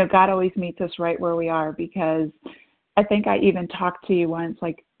God always meets us right where we are, because I think I even talked to you once,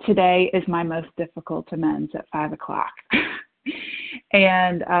 like, today is my most difficult amends at 5:00.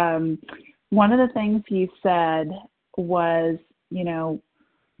 And one of the things you said was,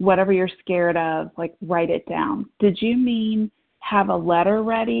 whatever you're scared of, like, write it down. Did you mean have a letter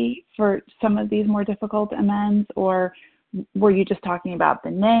ready for some of these more difficult amends, or were you just talking about the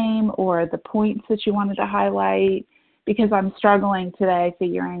name or the points that you wanted to highlight? Because I'm struggling today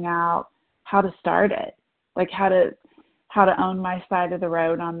figuring out how to start it, like how to own my side of the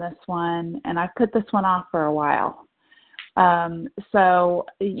road on this one. And I've put this one off for a while. So,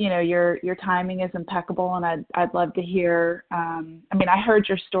 your timing is impeccable, and I'd love to hear, I heard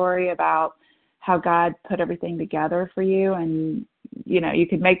your story about how God put everything together for you, and, you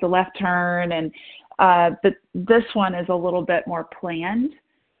could make the left turn, but this one is a little bit more planned,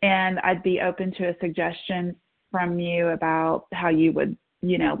 and I'd be open to a suggestion from you about how you would,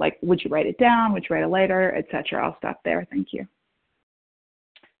 would you write it down? Would you write it later, et cetera? I'll stop there. Thank you.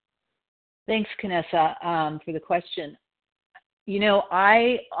 Thanks, Canessa, for the question.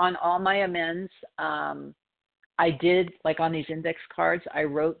 On all my amends, I did, like on these index cards, I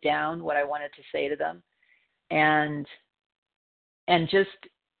wrote down what I wanted to say to them. And just,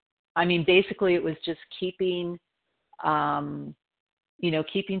 basically it was just keeping to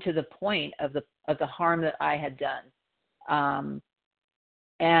the point of the harm that I had done.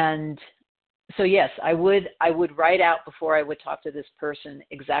 And so, yes, I would write out before I would talk to this person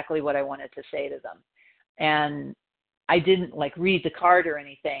exactly what I wanted to say to them. And I didn't read the card or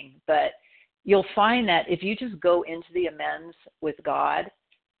anything, but you'll find that if you just go into the amends with God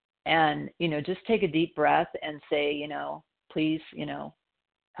and, just take a deep breath and say, please,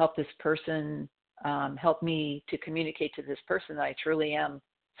 help this person, help me to communicate to this person that I truly am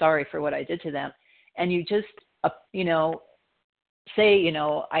sorry for what I did to them. And you just, say,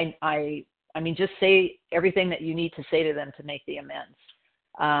 just say everything that you need to say to them to make the amends.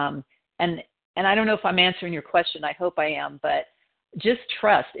 And I don't know if I'm answering your question. I hope I am, but just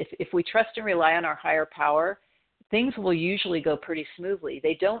trust. If we trust and rely on our higher power, things will usually go pretty smoothly.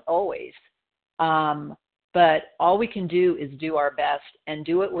 They don't always, but all we can do is do our best and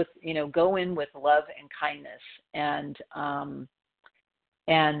do it with, go in with love and kindness, and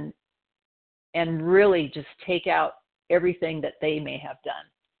really just take out everything that they may have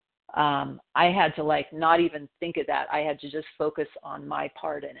done. I had to not even think of that. I had to just focus on my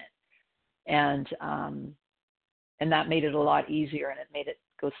part in it. And that made it a lot easier, and it made it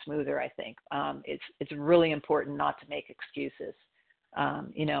go smoother, I think. It's really important not to make excuses.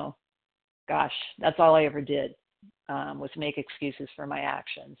 Gosh, that's all I ever did, was make excuses for my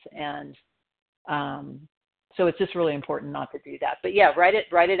actions. And so it's just really important not to do that. But yeah, write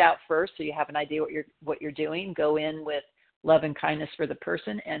it out first so you have an idea what you're doing. Go in with love and kindness for the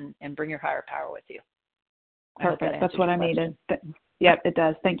person, and bring your higher power with you. Perfect. That's what I needed. Yep, it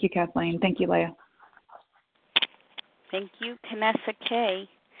does. Thank you, Kathleen. Thank you, Leah. Thank you, Canessa K.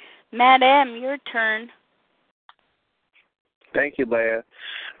 Madam, your turn. Thank you, Leah.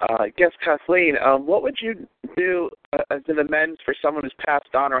 Yes, Kathleen, what would you do as an amends for someone who's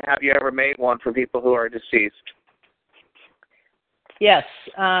passed on, or have you ever made one for people who are deceased? Yes.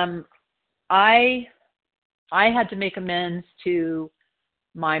 I had to make amends to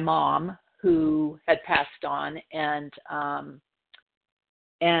my mom, who had passed on, and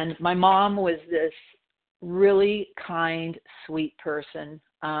my mom was this really kind, sweet person,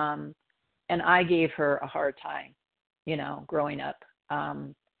 and I gave her a hard time, growing up.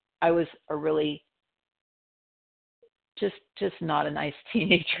 I was a really just not a nice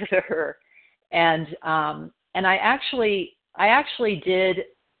teenager to her, and I actually did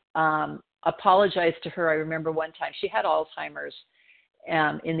apologized to her. I remember one time she had Alzheimer's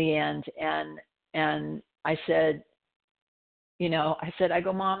in the end, and I said, I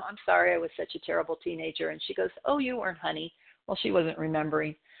go, Mom, I'm sorry I was such a terrible teenager. And she goes, oh, you weren't, honey. Well, she wasn't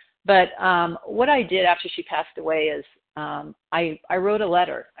remembering. But what I did after she passed away is I wrote a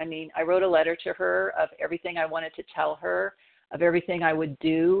letter. I wrote a letter to her of everything I wanted to tell her, of everything I would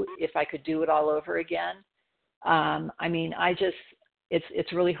do if I could do it all over again.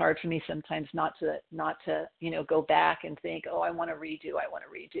 It's really hard for me sometimes not to go back and think, oh, I want to redo, I want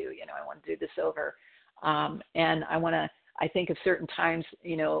to do this over. And I think of certain times,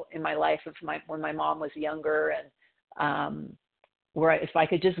 in my life when my mom was younger, and where if I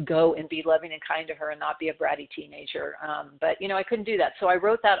could just go and be loving and kind to her and not be a bratty teenager. But I couldn't do that. So I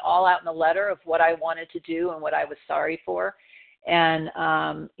wrote that all out in a letter of what I wanted to do and what I was sorry for. And,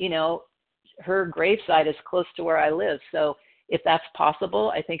 her gravesite is close to where I live. So if that's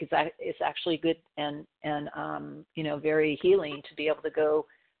possible, I think it's actually good and very healing to be able to go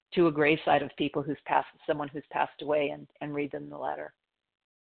to a gravesite of someone who's passed away and read them the letter.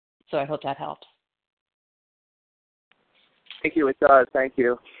 So I hope that helps. Thank you. It does. Thank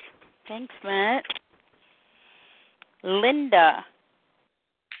you. Thanks, Matt. Linda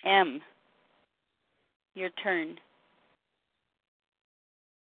M., your turn.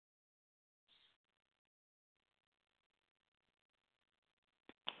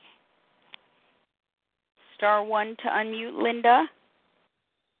 Star 1 to unmute, Linda.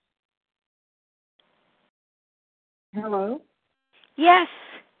 Hello? Yes.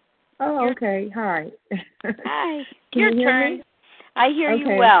 Oh, okay. Hi. Hi. Can Your you hear turn. me? I hear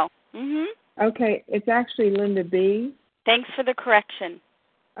Okay. you well. Mhm. Okay, it's actually Linda B. Thanks for the correction.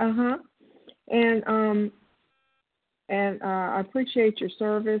 Uh-huh. And I appreciate your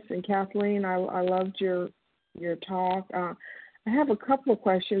service, and Kathleen, I loved your talk. I have a couple of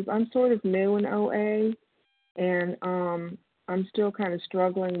questions. I'm sort of new in OA, and I'm still kind of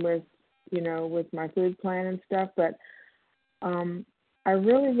struggling with my food plan and stuff, but I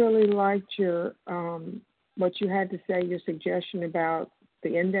really, really liked your what you had to say, your suggestion about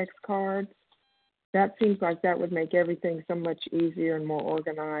the index cards. That seems like that would make everything so much easier and more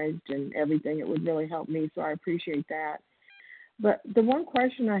organized and everything. It would really help me, so I appreciate that. But the one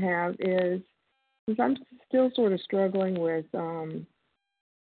question I have is, since I'm still sort of struggling with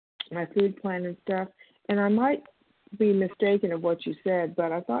my food plan and stuff, and I might be mistaken of what you said,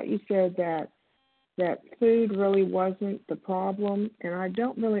 but I thought you said that food really wasn't the problem, and I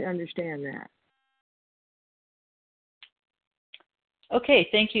don't really understand that. Okay,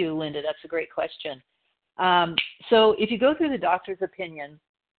 thank you, Linda. That's a great question. So if you go through the doctor's opinion,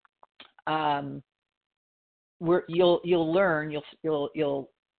 you'll learn,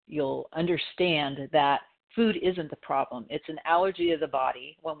 you'll understand that food isn't the problem. It's an allergy of the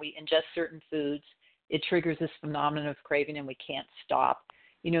body. When we ingest certain foods, it triggers this phenomenon of craving, and we can't stop.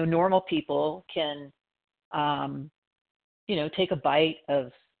 Normal people can, take a bite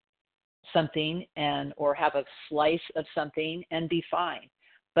of something or have a slice of something and be fine.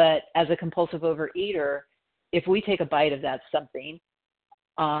 But as a compulsive overeater, if we take a bite of that something,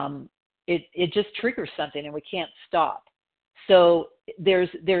 it just triggers something and we can't stop. So there's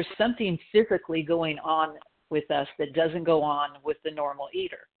something physically going on with us that doesn't go on with the normal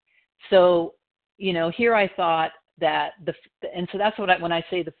eater. So, here I thought that and so that's when I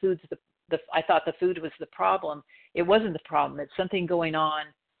say the food's I thought the food was the problem. It wasn't the problem. It's something going on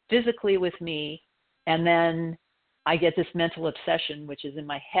physically with me, and then I get this mental obsession, which is in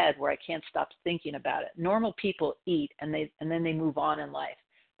my head, where I can't stop thinking about it. Normal people eat, and then they move on in life.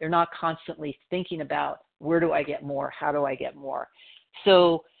 They're not constantly thinking about, where do I get more? How do I get more?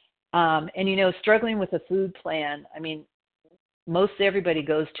 So, struggling with a food plan, most everybody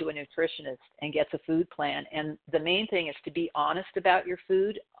goes to a nutritionist and gets a food plan. And the main thing is to be honest about your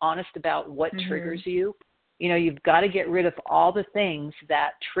food, honest about what triggers you. You've got to get rid of all the things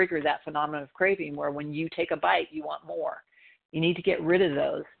that trigger that phenomenon of craving, where when you take a bite, you want more. You need to get rid of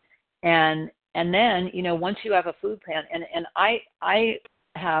those. And then, once you have a food plan, and I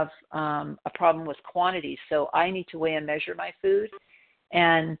have a problem with quantity, so I need to weigh and measure my food.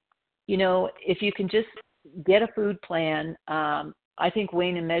 And, if you can just get a food plan, I think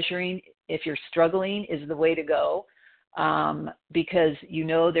weighing and measuring, if you're struggling, is the way to go, because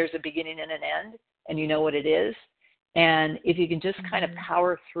there's a beginning and an end, and you know what it is. And if you can just kind of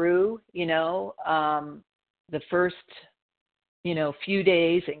power through, the first, few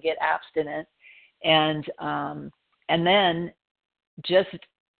days and get abstinent, and then just,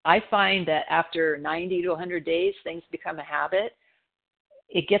 I find that after 90 to 100 days, things become a habit.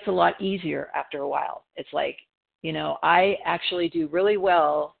 It gets a lot easier after a while. It's like, I actually do really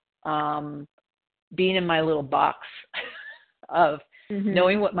well being in my little box of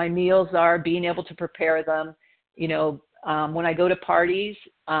knowing what my meals are, being able to prepare them. When I go to parties,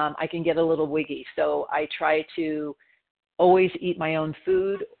 I can get a little wiggy. So I try to always eat my own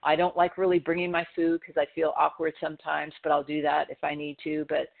food. I don't like really bringing my food because I feel awkward sometimes, but I'll do that if I need to.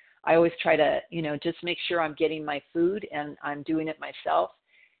 But I always try to, just make sure I'm getting my food and I'm doing it myself.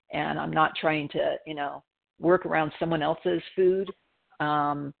 And I'm not trying to, work around someone else's food.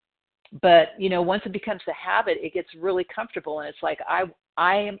 But, once it becomes a habit, it gets really comfortable. And it's like,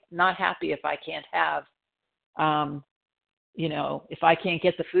 I am not happy if I can't have, if I can't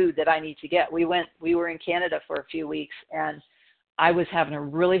get the food that I need to get. We were in Canada for a few weeks, and I was having a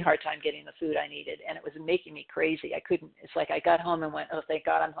really hard time getting the food I needed, and it was making me crazy. It's like I got home and went, oh, thank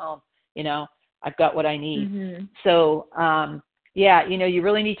God I'm home. I've got what I need. So, you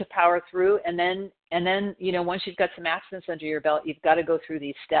really need to power through. And then, once you've got some abstinence under your belt, you've got to go through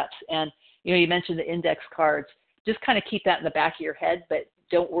these steps. And, you mentioned the index cards. Just kind of keep that in the back of your head, but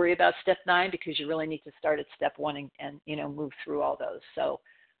don't worry about step 9 because you really need to start at step 1 and move through all those. So,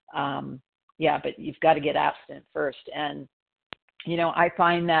 but you've got to get abstinent first. And, I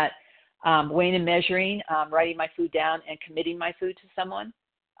find that weighing and measuring, writing my food down and committing my food to someone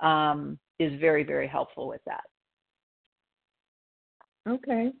is very, very helpful with that.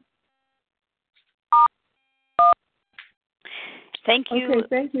 Okay. Thank you. Okay,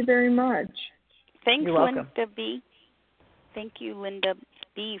 thank you very much. Thanks, You're welcome. Linda B. Thank you, Linda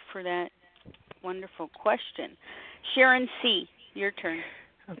B, for that wonderful question. Sharon C., your turn.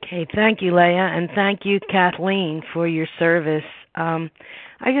 Okay, thank you, Leah, and thank you, Kathleen, for your service. I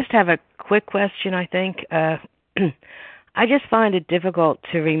just have a quick question, I think. I just find it difficult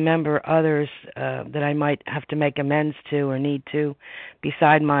to remember others that I might have to make amends to or need to,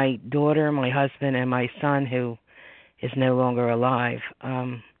 beside my daughter, my husband, and my son, who is no longer alive.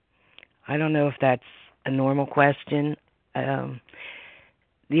 I don't know if that's a normal question.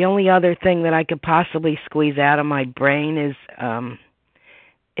 The only other thing that I could possibly squeeze out of my brain is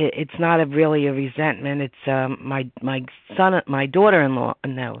it's not really a resentment. It's my daughter-in-law.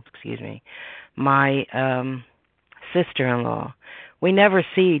 No, excuse me, my sister-in-law. We never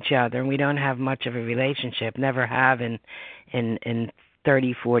see each other, and we don't have much of a relationship. Never have in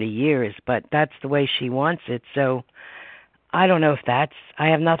 30, 40 years. But that's the way she wants it. So I don't know if I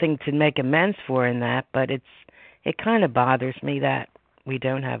have nothing to make amends for in that, but it kind of bothers me that we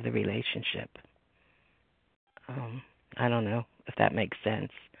don't have the relationship. I don't know if that makes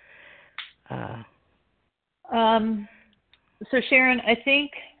sense. So Sharon, I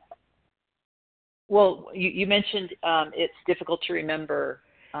think, well, you mentioned it's difficult to remember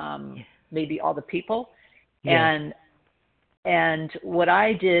maybe all the people. Yeah. And what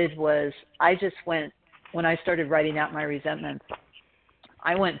I did was I just went, when I started writing out my resentments,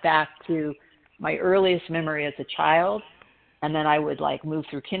 I went back to my earliest memory as a child, and then I would move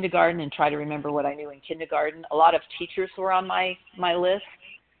through kindergarten and try to remember what I knew in kindergarten. A lot of teachers were on my list,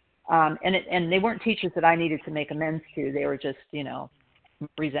 and they weren't teachers that I needed to make amends to. They were just,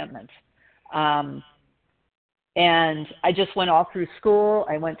 resentments. And I just went all through school.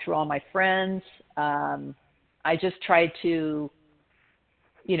 I went through all my friends. I just tried to,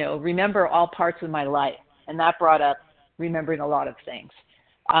 remember all parts of my life. And that brought up remembering a lot of things.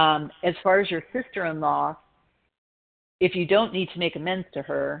 As far as your sister-in-law, if you don't need to make amends to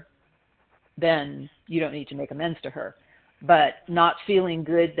her, then you don't need to make amends to her. But not feeling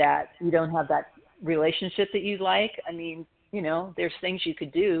good that you don't have that relationship that you'd like, I mean, there's things you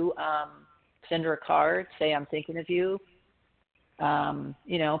could do. Send her a card, say, I'm thinking of you.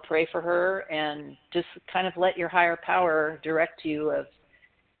 Pray for her, and just kind of let your higher power direct you of,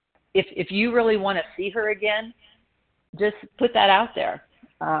 if you really want to see her again, just put that out there.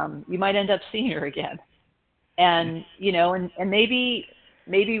 You might end up seeing her again. And, and maybe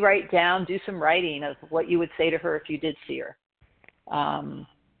write down, do some writing of what you would say to her if you did see her.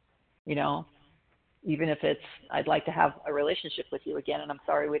 Even if it's, I'd like to have a relationship with you again, and I'm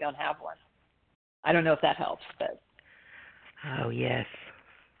sorry we don't have one. I don't know if that helps, but. Oh, yes.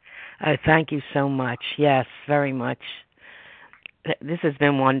 Thank you so much. Yes, very much. This has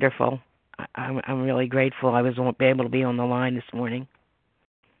been wonderful. I'm really grateful I was able to be on the line this morning.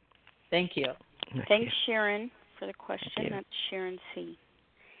 Thank you. Thanks, Sharon, for the question. That's Sharon C.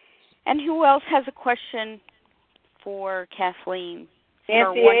 And who else has a question for Kathleen?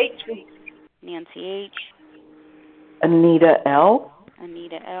 Nancy H. Nancy H. Anita L.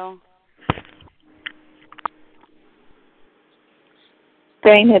 Anita L.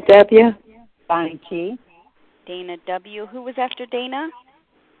 Dana W. Bonnie T. Dana W. Who was after Dana?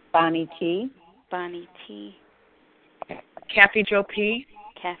 Bonnie T. Bonnie T. Kathy Jo P.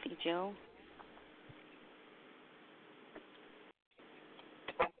 Kathy Jo.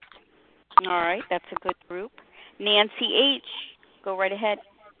 All right, that's a good group. Nancy H., go right ahead.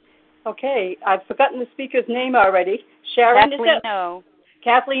 Okay, I've forgotten the speaker's name already. Sharon, Kathleen is it? O.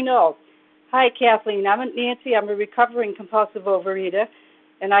 Kathleen O. Hi, Kathleen. I'm Nancy. I'm a recovering compulsive overeater,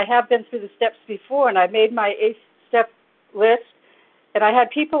 and I have been through the steps before, and I made my 8-step list, and I had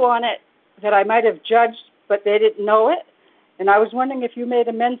people on it that I might have judged, but they didn't know it, and I was wondering if you made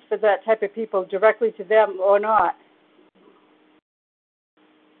amends for that type of people directly to them or not.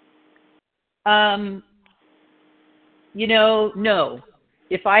 No.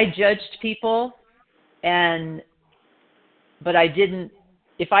 If I judged people but I didn't,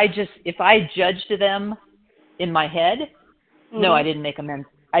 if I judged them in my head, no, I didn't make amends.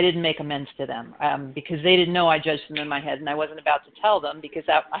 I didn't make amends to them because they didn't know I judged them in my head, and I wasn't about to tell them because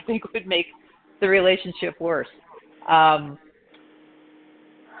that, I think, would make the relationship worse. I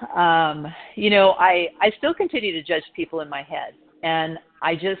still continue to judge people in my head, and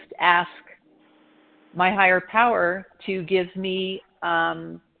I just ask my higher power to give me,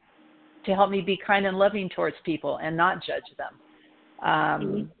 to help me be kind and loving towards people and not judge them.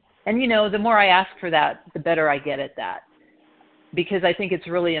 And, the more I ask for that, the better I get at that, because I think it's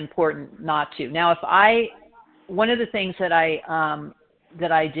really important not to. Now, one of the things that I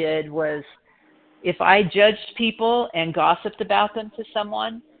did was, if I judged people and gossiped about them to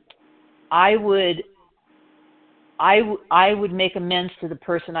someone, I would make amends to the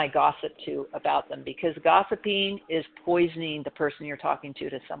person I gossiped to about them, because gossiping is poisoning the person you're talking to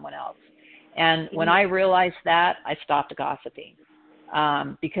someone else. And when I realized that, I stopped gossiping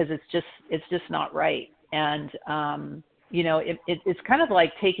because it's just not right. And it's kind of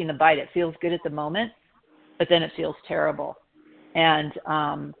like taking a bite. It feels good at the moment, but then it feels terrible. And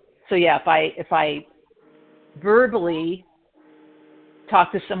so yeah, if I verbally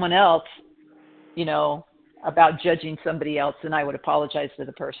talk to someone else, about judging somebody else, then I would apologize to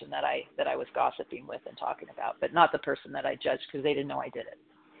the person that I was gossiping with and talking about, but not the person that I judged, because they didn't know I did it.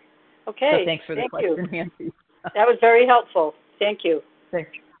 Okay. So thanks for the question, Nancy. That was very helpful. Thank you. Thanks.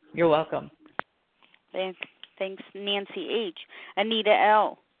 You're welcome. Thanks, Nancy H. Anita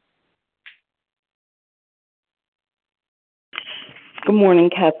L. Good morning,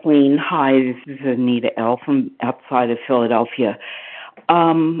 Kathleen. Hi, this is Anita L. from outside of Philadelphia.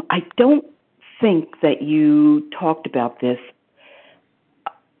 I don't think that you talked about this,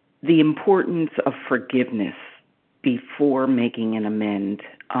 the importance of forgiveness before making an amend.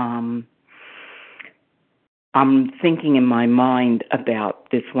 I'm thinking in my mind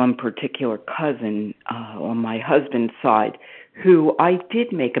about this one particular cousin on my husband's side, who I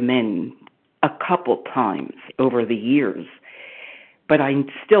did make amends a couple times over the years, but I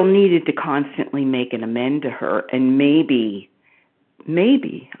still needed to constantly make an amend to her, and maybe,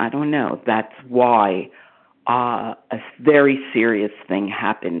 I don't know, that's why a very serious thing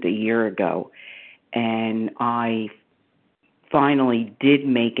happened a year ago, and I finally did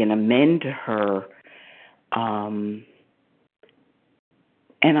make an amend to her, and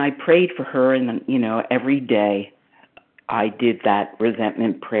I prayed for her, and, every day I did that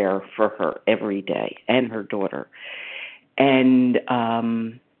resentment prayer for her every day, and her daughter. And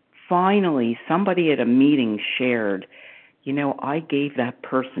finally, somebody at a meeting shared, I gave that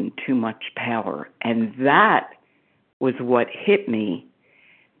person too much power. And that was what hit me,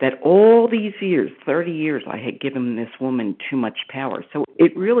 that all these years, 30 years, I had given this woman too much power. So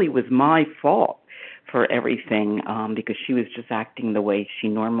it really was my fault for everything, because she was just acting the way she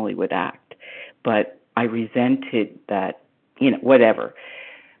normally would act. But I resented that, whatever.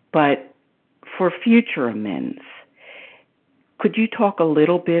 But for future amends, could you talk a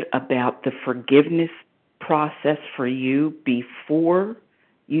little bit about the forgiveness process for you before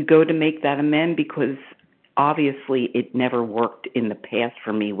you go to make that amend? Because obviously it never worked in the past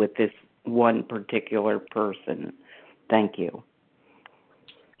for me with this one particular person. Thank you.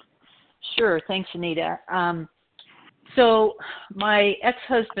 Sure. Thanks, Anita. So my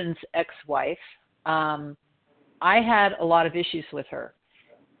ex-husband's ex-wife, I had a lot of issues with her.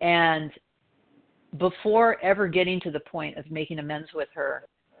 And before ever getting to the point of making amends with her,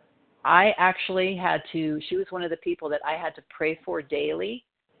 I actually she was one of the people that I had to pray for daily,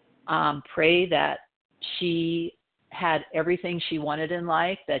 pray that she had everything she wanted in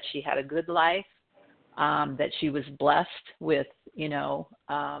life, that she had a good life, that she was blessed with,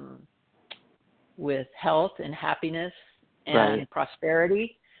 with health and happiness and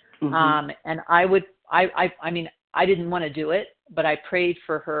prosperity. Mm-hmm. And I didn't want to do it, but I prayed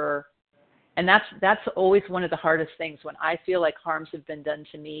for her. And that's always one of the hardest things, when I feel like harms have been done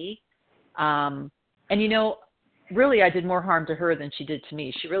to me. And really I did more harm to her than she did to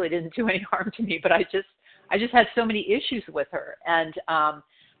me. She really didn't do any harm to me, but I just had so many issues with her. And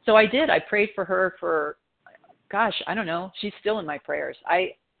so I prayed for her for, gosh, I don't know. She's still in my prayers.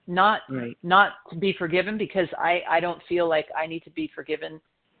 Not to be forgiven, because I don't feel like I need to be forgiven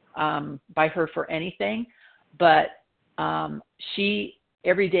by her for anything. But she,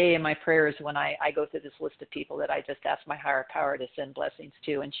 every day in my prayers, when I go through this list of people that I just ask my higher power to send blessings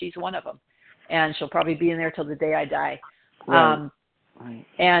to, and she's one of them. And she'll probably be in there till the day I die. Right.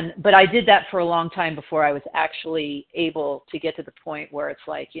 But I did that for a long time before I was actually able to get to the point where it's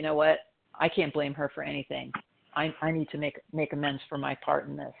like, you know what, I can't blame her for anything. I need to make amends for my part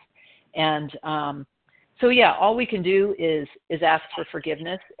in this. And so yeah, all we can do is ask for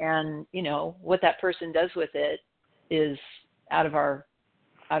forgiveness, and what that person does with it is out of our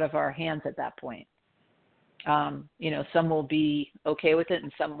hands at that point. Some will be okay with it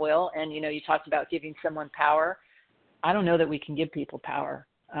and some will. And you talked about giving someone power. I don't know that we can give people power.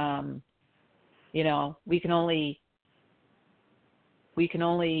 We can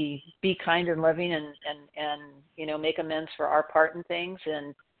only be kind and loving and make amends for our part in things.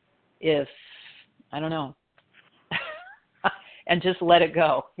 And if, I don't know, and just let it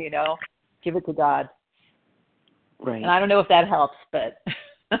go, give it to God. Right. And I don't know if that helps, but.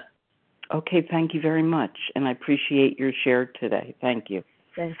 Okay, thank you very much. And I appreciate your share today. Thank you.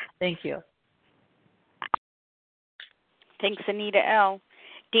 Thank you. Thanks, Anita L.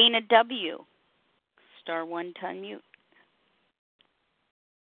 Dana W. *1 to unmute.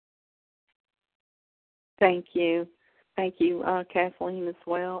 Thank you. Thank you, Kathleen, as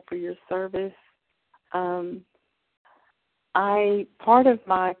well, for your service. Part of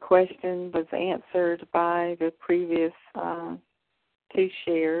my question was answered by the previous two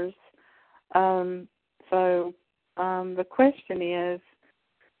shares. The question is,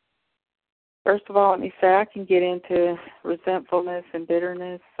 first of all, let me say I can get into resentfulness and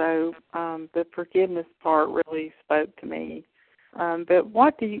bitterness, so the forgiveness part really spoke to me. But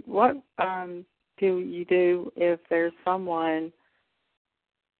what do you do if there's someone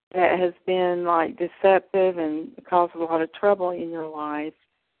that has been like deceptive and caused a lot of trouble in your life,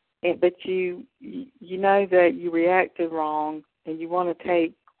 but you know that you reacted wrong and you want to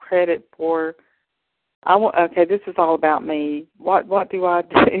take credit for? Okay, this is all about me. What do I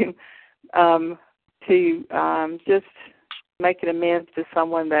do to just make an amends to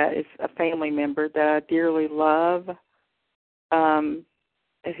someone that is a family member that I dearly love,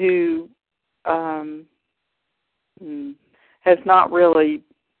 who has not really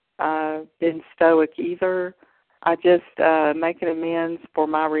been stoic either? I just make an amends for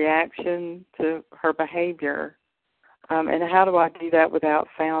my reaction to her behavior. And how do I do that without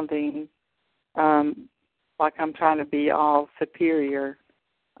sounding like I'm trying to be all superior?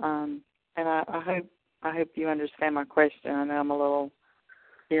 And I hope you understand my question. I know I'm a little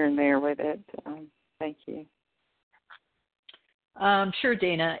here and there with it. Thank you. Sure,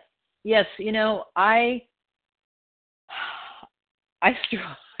 Dana. Yes, I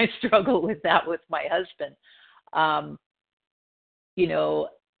struggle with that with my husband.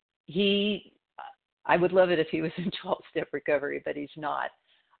 I would love it if he was in 12-step recovery, but he's not.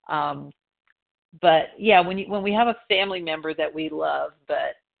 But yeah, when we have a family member that we love,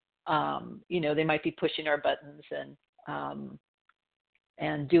 but they might be pushing our buttons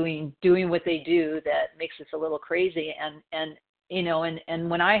and doing what they do that makes us a little crazy, and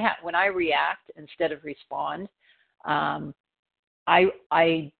when I react instead of respond, I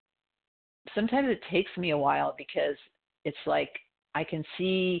sometimes it takes me a while, because it's like I can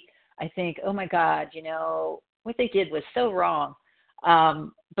see, I think, oh my God, what they did was so wrong.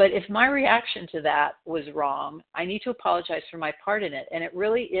 But if my reaction to that was wrong, I need to apologize for my part in it. And it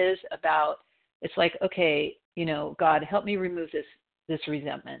really is about, it's like, okay, God, help me remove this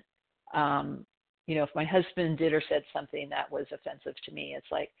resentment. If my husband did or said something that was offensive to me,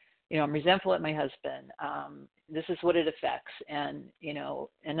 it's like, I'm resentful at my husband. This is what it affects. And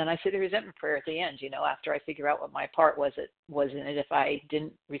then I say the resentment prayer at the end, after I figure out what my part was in it, if I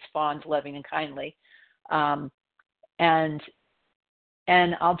didn't respond loving and kindly.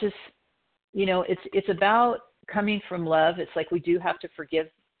 And I'll just, it's about coming from love. It's like we do have to forgive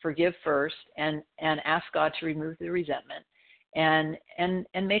first and ask God to remove the resentment and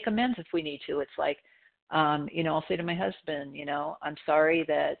make amends if we need to. It's like, I'll say to my husband, I'm sorry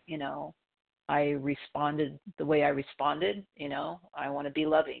that, I responded the way I responded. I want to be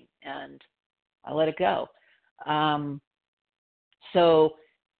loving, and I let it go. So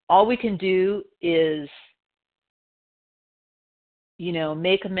all we can do is,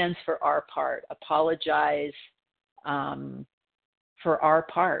 make amends for our part, apologize for our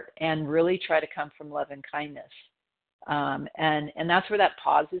part, and really try to come from love and kindness. And that's where that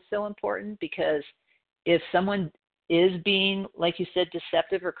pause is so important, because if someone is being, like you said,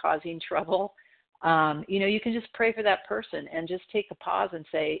 deceptive or causing trouble, you can just pray for that person and just take a pause and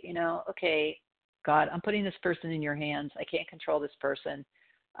say, okay, God, I'm putting this person in your hands. I can't control this person.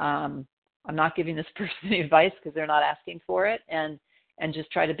 I'm not giving this person any advice because they're not asking for it, and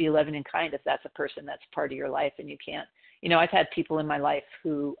just try to be loving and kind if that's a person that's part of your life and you can't. I've had people in my life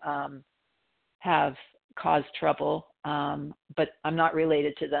who have caused trouble, but I'm not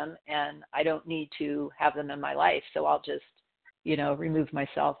related to them, and I don't need to have them in my life, so I'll just, remove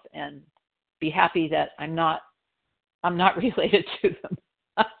myself and be happy that I'm not related to them.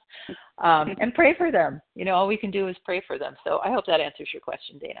 And pray for them. All we can do is pray for them. So I hope that answers your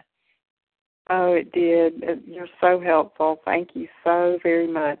question, Dana. Oh, it did. You're so helpful. Thank you so very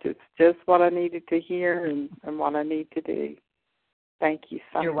much. It's just what I needed to hear and what I need to do. Thank you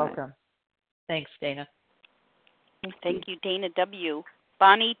so much. You're welcome. Thanks, Dana. Thank you, Dana W.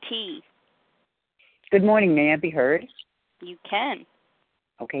 Bonnie T. Good morning. May I be heard? You can.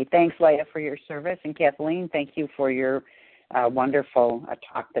 Okay. Thanks, Leah, for your service. And Kathleen, thank you for your wonderful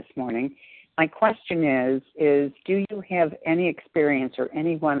talk this morning. My question is do you have any experience or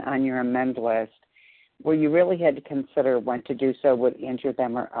anyone on your amend list where you really had to consider when to do so would injure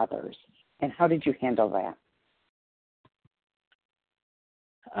them or others? And how did you handle that?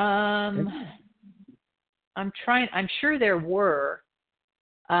 I'm sure there were.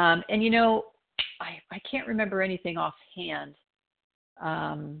 And, I can't remember anything offhand.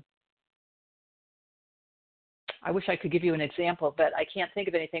 I wish I could give you an example, but I can't think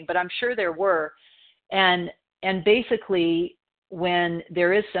of anything. But I'm sure there were. And basically, when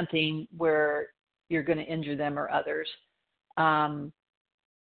there is something where you're going to injure them or others,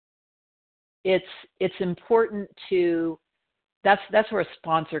 it's important to. That's where a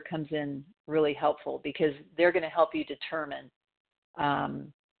sponsor comes in really helpful, because they're going to help you determine,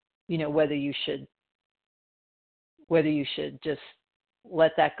 whether you should just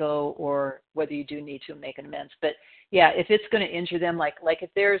let that go or whether you do need to make an amends. But yeah, if it's going to injure them, like if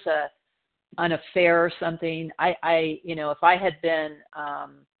there's an affair or something, if I had been,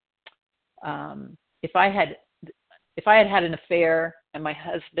 if I had an affair and my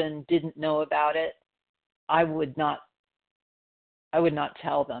husband didn't know about it, I would not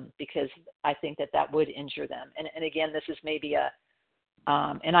tell them, because I think that would injure them. And again, this is maybe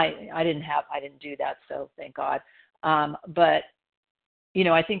and I didn't do that, so thank God. But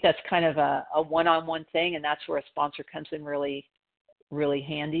I think that's kind of a one-on-one thing, and that's where a sponsor comes in really, really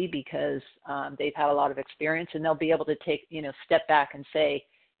handy, because they've had a lot of experience, and they'll be able to take, step back and say,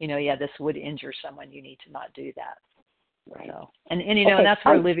 yeah, this would injure someone. You need to not do that. Right. So, and okay, and that's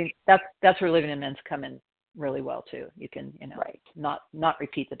where that's where living amends come in really well too. You can, right, not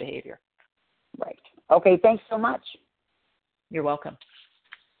repeat the behavior. Right. Okay. Thanks so much. You're welcome.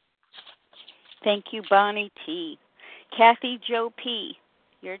 Thank you, Bonnie T. Kathy Joe P.,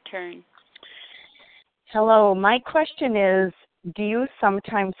 your turn. Hello. My question is, do you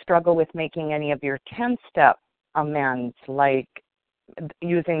sometimes struggle with making any of your 10-step amends, like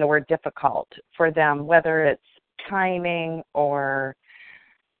using the word difficult for them, whether it's timing or,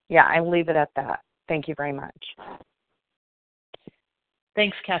 I'll leave it at that. Thank you very much.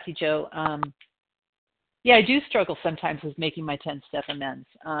 Thanks, Kathy Joe. I do struggle sometimes with making my 10-step amends,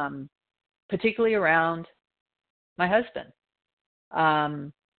 particularly around my husband.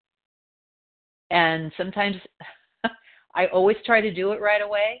 And sometimes I always try to do it right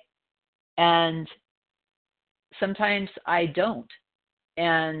away, and sometimes I don't.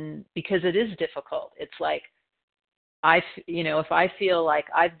 And because it is difficult, it's like if I feel like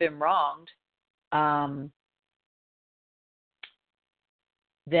I've been wronged,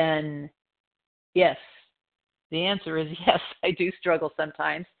 then yes, the answer is yes, I do struggle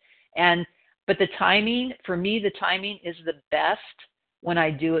sometimes. But the timing, for me, the timing is the best when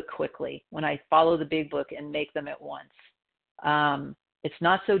I do it quickly, when I follow the big book and make them at once. It's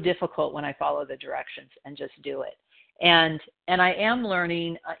not so difficult when I follow the directions and just do it. And I am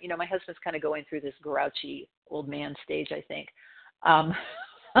learning, my husband's kind of going through this grouchy old man stage, I think.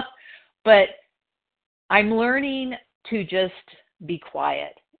 But I'm learning to just be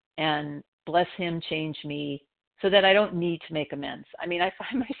quiet and bless him, change me, so that I don't need to make amends. I mean, I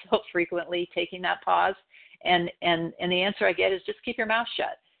find myself frequently taking that pause, and the answer I get is just keep your mouth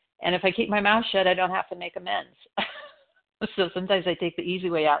shut. And if I keep my mouth shut, I don't have to make amends. So sometimes I take the easy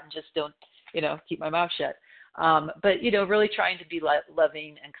way out and just don't, keep my mouth shut. But, really trying to be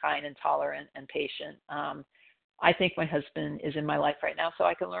loving and kind and tolerant and patient. I think my husband is in my life right now, so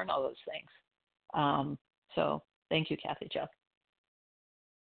I can learn all those things. So thank you, Kathy Jo.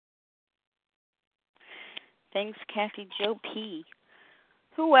 Thanks, Kathy Jo P.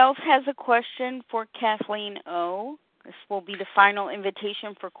 Who else has a question for Kathleen O? This will be the final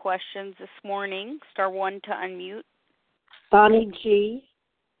invitation for questions this morning. Star 1 to unmute. Bonnie G.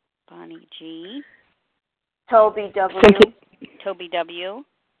 Bonnie G. Toby W. Toby W.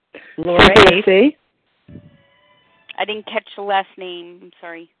 Laura A. I didn't catch the last name. I'm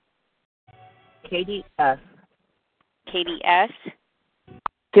sorry. Katie S. Katie S.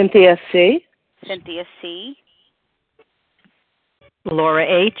 Cynthia C. Cynthia C. Laura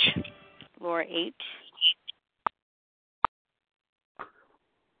H. Laura H.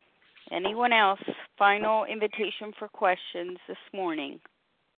 Anyone else? Final invitation for questions this morning.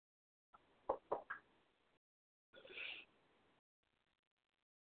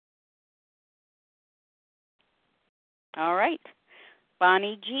 All right.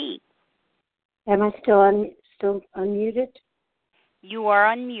 Bonnie G. Am I still unmuted? You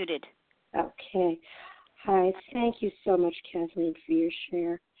are unmuted. Okay. Hi. Thank you so much, Kathleen, for your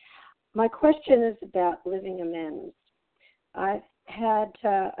share. My question is about living amends. I've had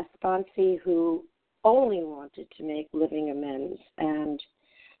a sponsee who only wanted to make living amends, and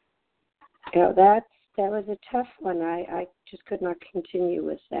that was a tough one. I just could not continue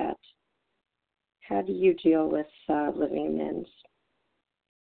with that. How do you deal with living amends?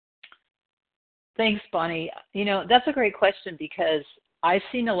 Thanks, Bonnie. That's a great question because I've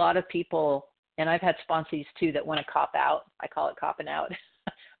seen a lot of people, and I've had sponsees too, that want to cop out. I call it copping out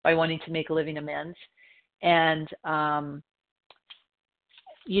by wanting to make living amends. And,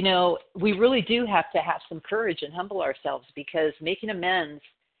 we really do have to have some courage and humble ourselves, because making amends,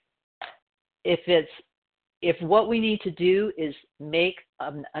 if what we need to do is make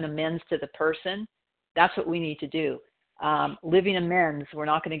an amends to the person, that's what we need to do. Living amends, we're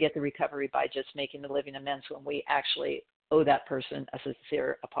not going to get the recovery by just making the living amends when we actually owe that person a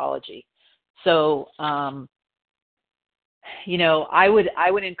sincere apology. So, I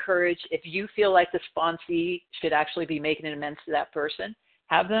would encourage, if you feel like the sponsee should actually be making an amends to that person,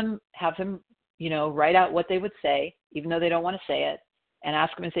 have them, write out what they would say, even though they don't want to say it, and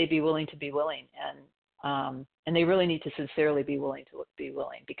ask them if they'd be willing to be willing. And they really need to sincerely be willing to be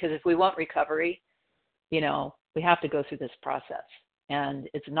willing, because if we want recovery, we have to go through this process, and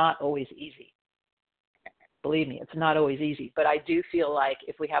it's not always easy. Believe me, it's not always easy. But I do feel like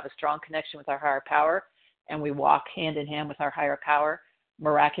if we have a strong connection with our higher power and we walk hand in hand with our higher power,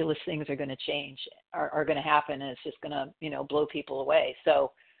 miraculous things are going to change, are going to happen, and it's just going to, blow people away.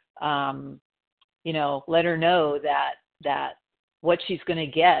 So, let her know that what she's going to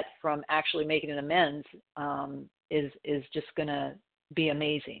get from actually making an amends is just going to be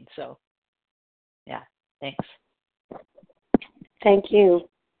amazing. So, yeah, thanks. Thank you.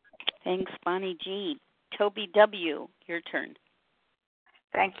 Thanks, Bonnie G. Toby W., your turn.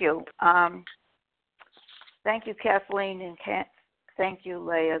 Thank you. Thank you, Kathleen, and thank you,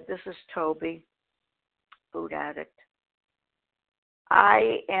 Leah. This is Toby, food addict.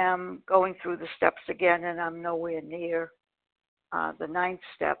 I am going through the steps again, and I'm nowhere near the 9th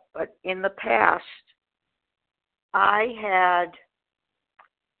step. But in the past, I had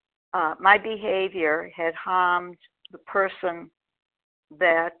my behavior had harmed the person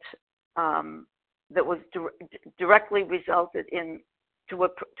that was directly resulted to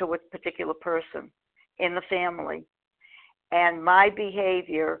a particular person in the family, and my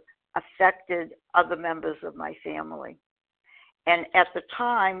behavior affected other members of my family. And at the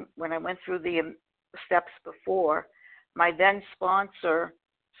time when I went through the steps before, my then sponsor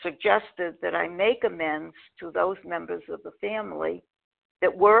suggested that I make amends to those members of the family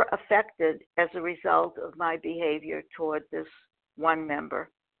that were affected as a result of my behavior toward this one member.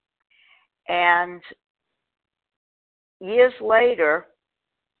 And years later,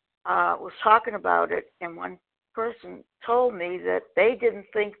 was talking about it, and one person told me that they didn't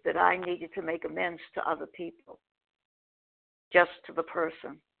think that I needed to make amends to other people, just to the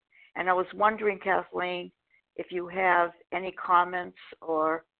person. And I was wondering, Kathleen, if you have any comments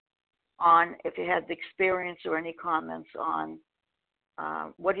if you had the experience or any comments on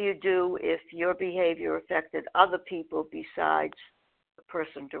what do you do if your behavior affected other people besides the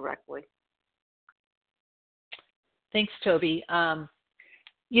person directly? Thanks, Toby.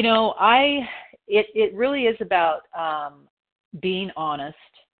 It really is about being honest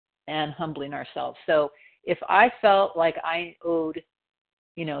and humbling ourselves. So if I felt like I owed,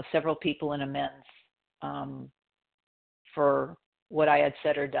 several people an amends for what I had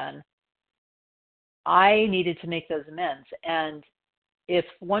said or done, I needed to make those amends. And if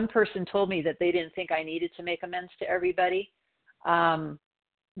one person told me that they didn't think I needed to make amends to everybody,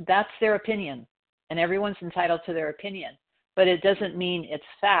 that's their opinion, and everyone's entitled to their opinion. but it doesn't mean it's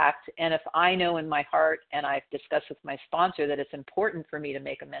fact. And if I know in my heart, and I've discussed with my sponsor, that it's important for me to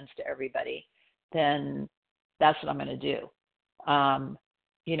make amends to everybody, then that's what I'm going to do.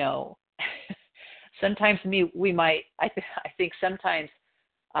 You know, sometimes I think sometimes,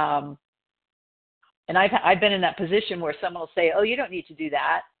 and I've been in that position where someone will say, "Oh, you don't need to do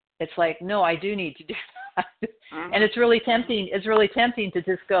that." It's like, no, I do need to do that. And it's really tempting. It's really tempting to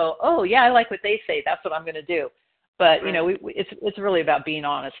just go, "Oh, yeah, I like what they say. That's what I'm going to do." But you know, it's really about being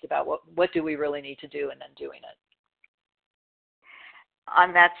honest about what do we really need to do, and then doing it.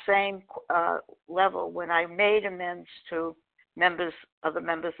 On that same level, when I made amends to other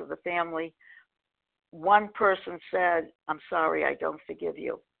members of the family, one person said, "I'm sorry, I don't forgive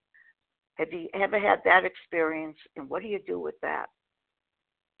you." Have you ever had that experience, and what do you do with that?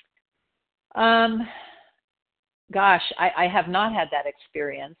 Gosh, I have not had that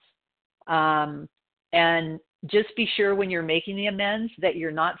experience. And just be sure when you're making the amends that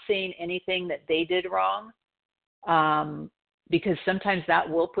you're not saying anything that they did wrong, because sometimes that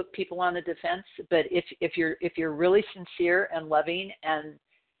will put people on the defense. But if you're really sincere and loving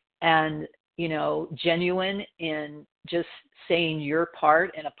and you know, genuine in just saying your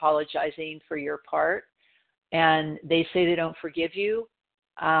part and apologizing for your part, and they say they don't forgive you,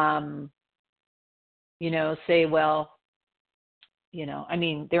 you know, say, well, you know, I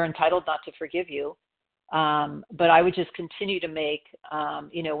mean, they're entitled not to forgive you. But I would just continue to make,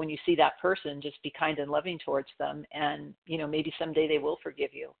 you know, when you see that person, just be kind and loving towards them. And, you know, maybe someday they will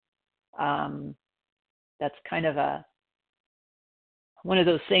forgive you. That's kind of one of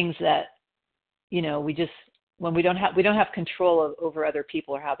those things that, you know, when we don't have control over other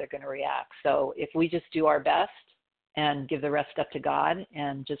people or how they're going to react. So if we just do our best and give the rest up to God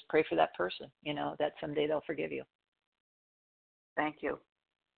and just pray for that person, you know, that someday they'll forgive you. Thank you.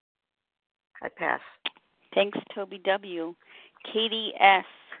 I pass. Thanks, Toby W. Katie S.,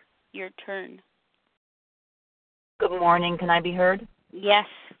 your turn. Good morning. Can I be heard? Yes,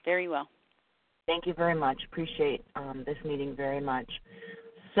 very well. Thank you very much. Appreciate this meeting very much.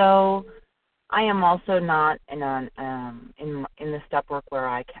 So I am also not in the step work where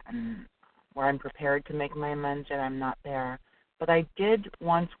I'm prepared to make my amends, and I'm not there. But I did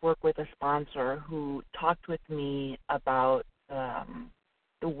once work with a sponsor who talked with me about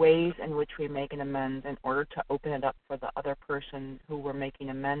the ways in which we make an amends in order to open it up for the other person who we're making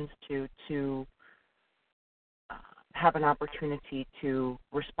amends to have an opportunity to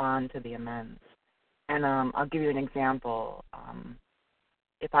respond to the amends. And I'll give you an example.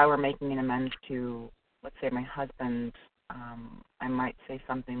 If I were making an amends to, let's say, my husband, I might say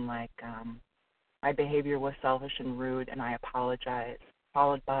something like, my behavior was selfish and rude, and I apologize,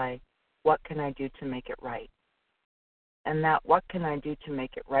 followed by, what can I do to make it right? And that what can I do to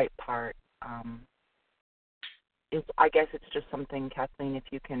make it right part is, I guess it's just something, Kathleen, if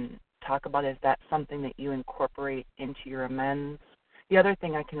you can talk about, is that something that you incorporate into your amends? The other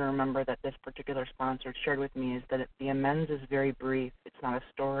thing I can remember that this particular sponsor shared with me is that the amends is very brief. It's not a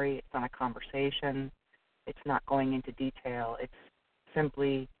story. It's not a conversation. It's not going into detail. It's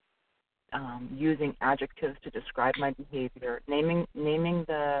simply using adjectives to describe my behavior, naming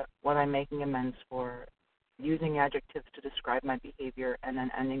what I'm making amends for, using adjectives to describe my behavior, and then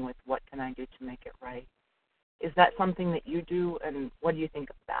ending with what can I do to make it right. Is that something that you do, and what do you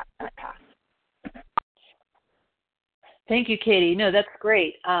think of that? And I pass. Thank you, Katie. No, that's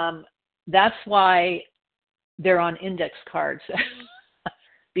great. That's why they're on index cards,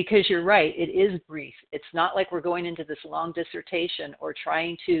 because you're right. It is brief. It's not like we're going into this long dissertation or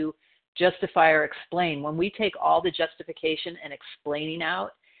trying to justify or explain. When we take all the justification and explaining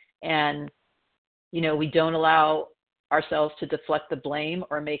out, and you know, we don't allow ourselves to deflect the blame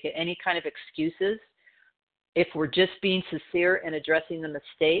or make any kind of excuses. If we're just being sincere and addressing the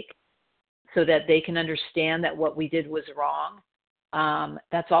mistake so that they can understand that what we did was wrong,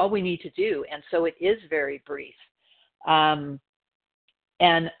 that's all we need to do. And so it is very brief. And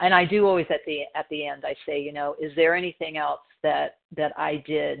I do always at the end, I say, you know, is there anything else that I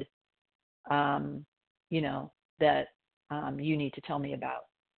did, you know, that you need to tell me about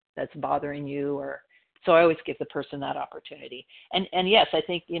that's bothering you? Or so I always give the person that opportunity. And yes, I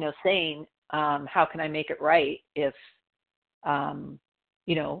think, you know, saying, how can I make it right if,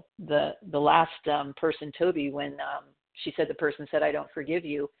 you know, the last person, Toby, when she said the person said, I don't forgive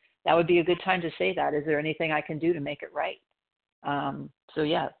you, that would be a good time to say that. Is there anything I can do to make it right? So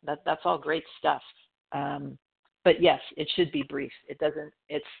yeah, that's all great stuff. But yes, it should be brief. If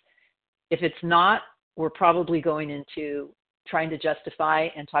it's not, we're probably going into trying to justify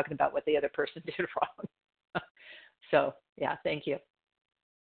and talking about what the other person did wrong. So yeah, thank you.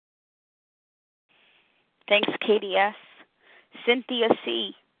 Thanks, Katie S. Cynthia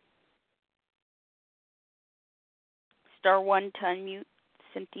C. *1 to unmute.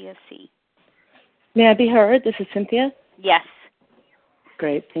 Cynthia C. May I be heard? This is Cynthia. Yes.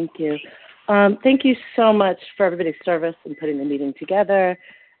 Great, thank you. Thank you so much for everybody's service and putting the meeting together.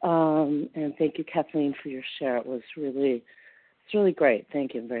 And thank you, Kathleen, for your share. It's really great.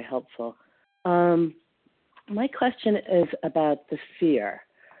 Thank you, very helpful. My question is about the fear.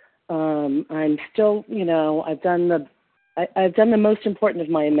 I'm still, I've done the most important of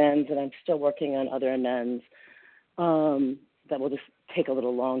my amends, and I'm still working on other amends that will just take a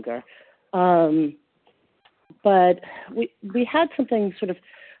little longer. But we had something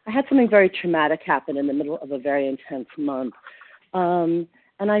I had something very traumatic happen in the middle of a very intense month. And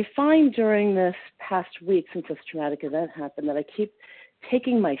I find during this past week, since this traumatic event happened, that I keep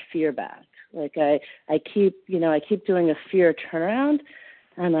taking my fear back. Like I keep doing a fear turnaround,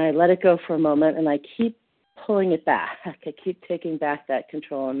 and I let it go for a moment, and I keep pulling it back. I keep taking back that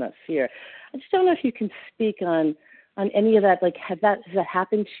control and that fear. I just don't know if you can speak on any of that. Like, has that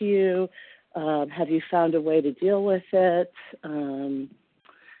happened to you? Have you found a way to deal with it?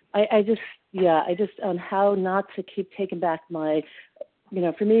 I just on how not to keep taking back my,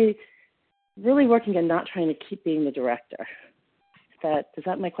 for me, really working on not trying to keep being the director. Does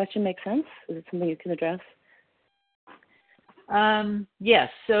that my question make sense? Is it something you can address? Yes.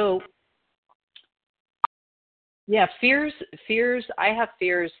 So, yeah, fears. I have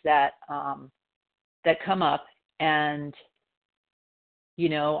fears that come up, and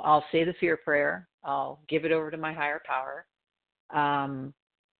I'll say the fear prayer. I'll give it over to my higher power,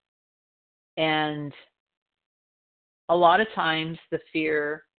 and a lot of times the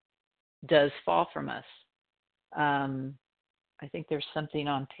fear does fall from us. I think there's something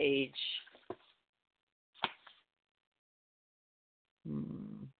on page, I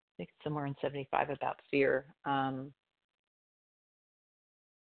think it's somewhere in 75 about fear. On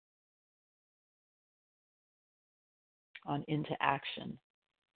into action,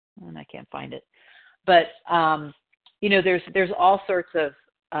 and I can't find it. But there's all sorts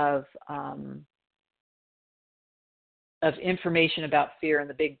of information about fear in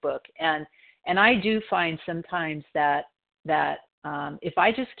the big book, and I do find sometimes that if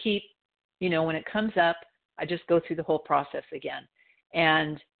I just keep, when it comes up, I just go through the whole process again.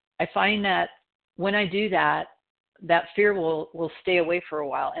 And I find that when I do that, that fear will stay away for a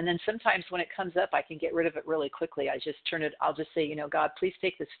while. And then sometimes when it comes up, I can get rid of it really quickly. I'll just say, God, please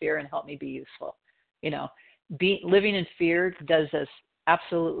take this fear and help me be useful. Living in fear does us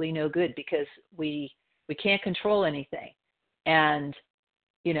absolutely no good, because we can't control anything. And,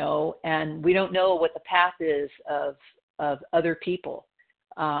 and we don't know what the path is of other people.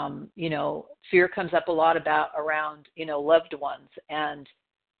 Fear comes up a lot around loved ones, and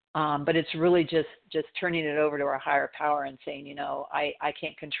but it's really just turning it over to our higher power and saying, I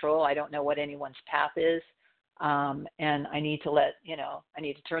can't control. I don't know what anyone's path is, and I need to I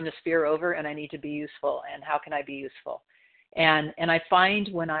need to turn this fear over, and I need to be useful. And how can I be useful? And I find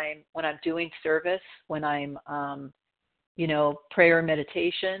when I'm doing service, when I'm prayer and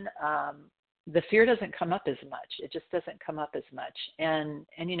meditation, the fear doesn't come up as much. It just doesn't come up as much. And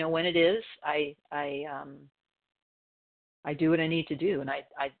when it is, I do what I need to do, and I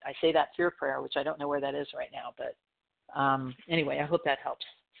say that fear prayer, which I don't know where that is right now. But anyway, I hope that helps,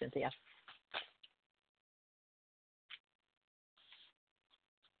 Cynthia.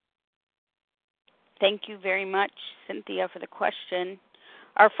 Thank you very much, Cynthia, for the question.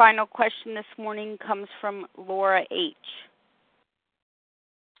 Our final question this morning comes from Laura H.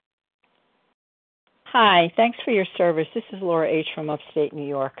 Hi, thanks for your service. This is Laura H. from upstate New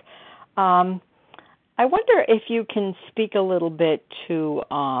York. I wonder if you can speak a little bit to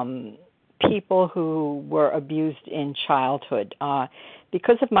people who were abused in childhood.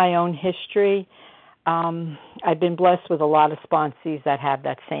 Because of my own history, I've been blessed with a lot of sponsees that have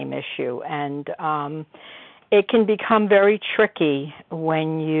that same issue. And it can become very tricky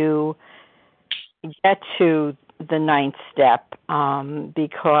when you get to the ninth step,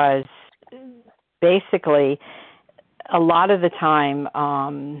 because basically a lot of the time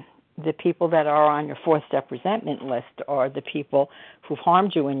the people that are on your fourth-step resentment list are the people who've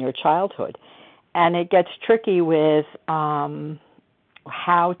harmed you in your childhood. And it gets tricky with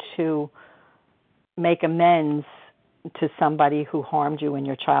how to make amends to somebody who harmed you in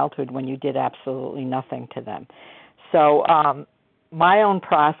your childhood when you did absolutely nothing to them. So my own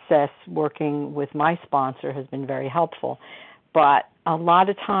process working with my sponsor has been very helpful. But a lot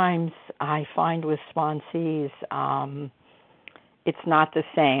of times I find with sponsees, it's not the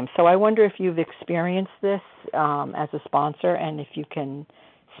same. So I wonder if you've experienced this as a sponsor, and if you can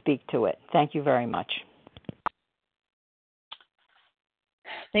speak to it. Thank you very much.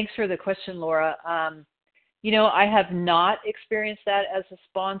 Thanks for the question, Laura. I have not experienced that as a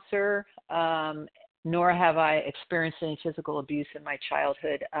sponsor, nor have I experienced any physical abuse in my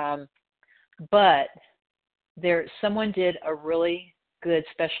childhood. But someone did a really good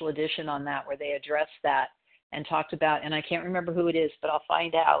special edition on that where they addressed that and talked about, and I can't remember who it is, but I'll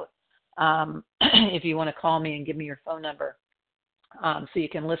find out if you want to call me and give me your phone number so you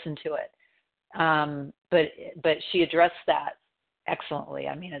can listen to it. But she addressed that excellently.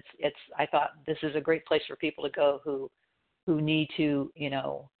 I mean, I thought this is a great place for people to go who need to,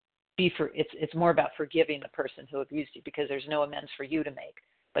 it's more about forgiving the person who abused you, because there's no amends for you to make,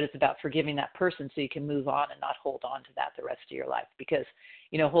 but it's about forgiving that person so you can move on and not hold on to that the rest of your life, because,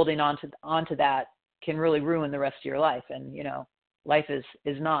 holding on to that can really ruin the rest of your life. And, life is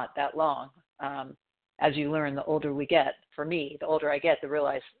not that long. As you learn, the older we get, for me, the older I get, to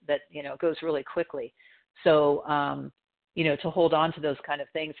realize that, it goes really quickly. So, to hold on to those kind of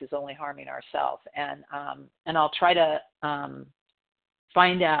things is only harming ourselves. And I'll try to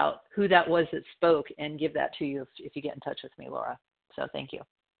find out who that was that spoke and give that to you if you get in touch with me, Laura. So thank you.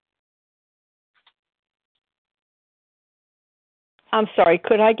 I'm sorry,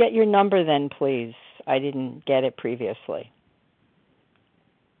 could I get your number then, please? I didn't get it previously.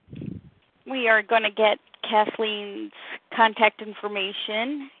 We are going to get Kathleen's contact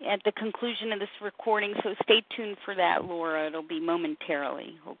information at the conclusion of this recording, so stay tuned for that, Laura. It'll be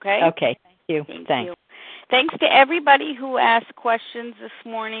momentarily, okay? Okay, thank you. Thank you. Thanks to everybody who asked questions this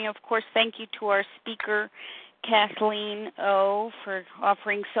morning. Of course, thank you to our speaker, Kathleen O, for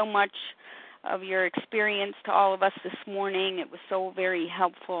offering so much of your experience to all of us this morning. It was so very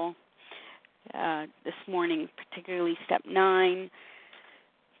helpful this morning, particularly Step 9.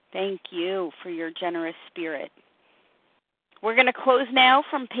 Thank you for your generous spirit. We're going to close now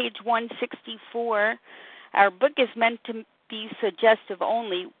from page 164. Our book is meant to be suggestive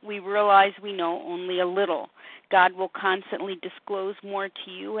only. We realize we know only a little. God will constantly disclose more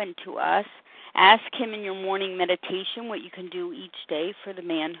to you and to us. Ask him in your morning meditation what you can do each day for the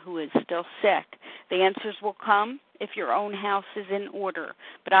man who is still sick. The answers will come if your own house is in order.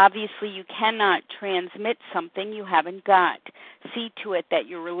 But obviously you cannot transmit something you haven't got. See to it that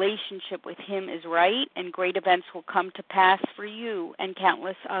your relationship with him is right, and great events will come to pass for you and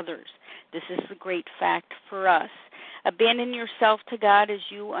countless others. This is the great fact for us. Abandon yourself to God as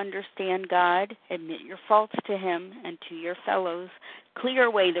you understand God. Admit your faults to him and to your fellows. Clear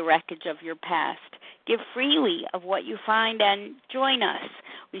away the wreckage of your past. Give freely of what you find and join us.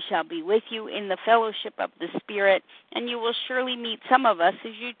 We shall be with you in the fellowship of the Spirit, and you will surely meet some of us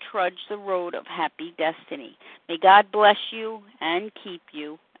as you trudge the road of happy destiny. May God bless you and keep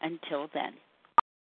you until then.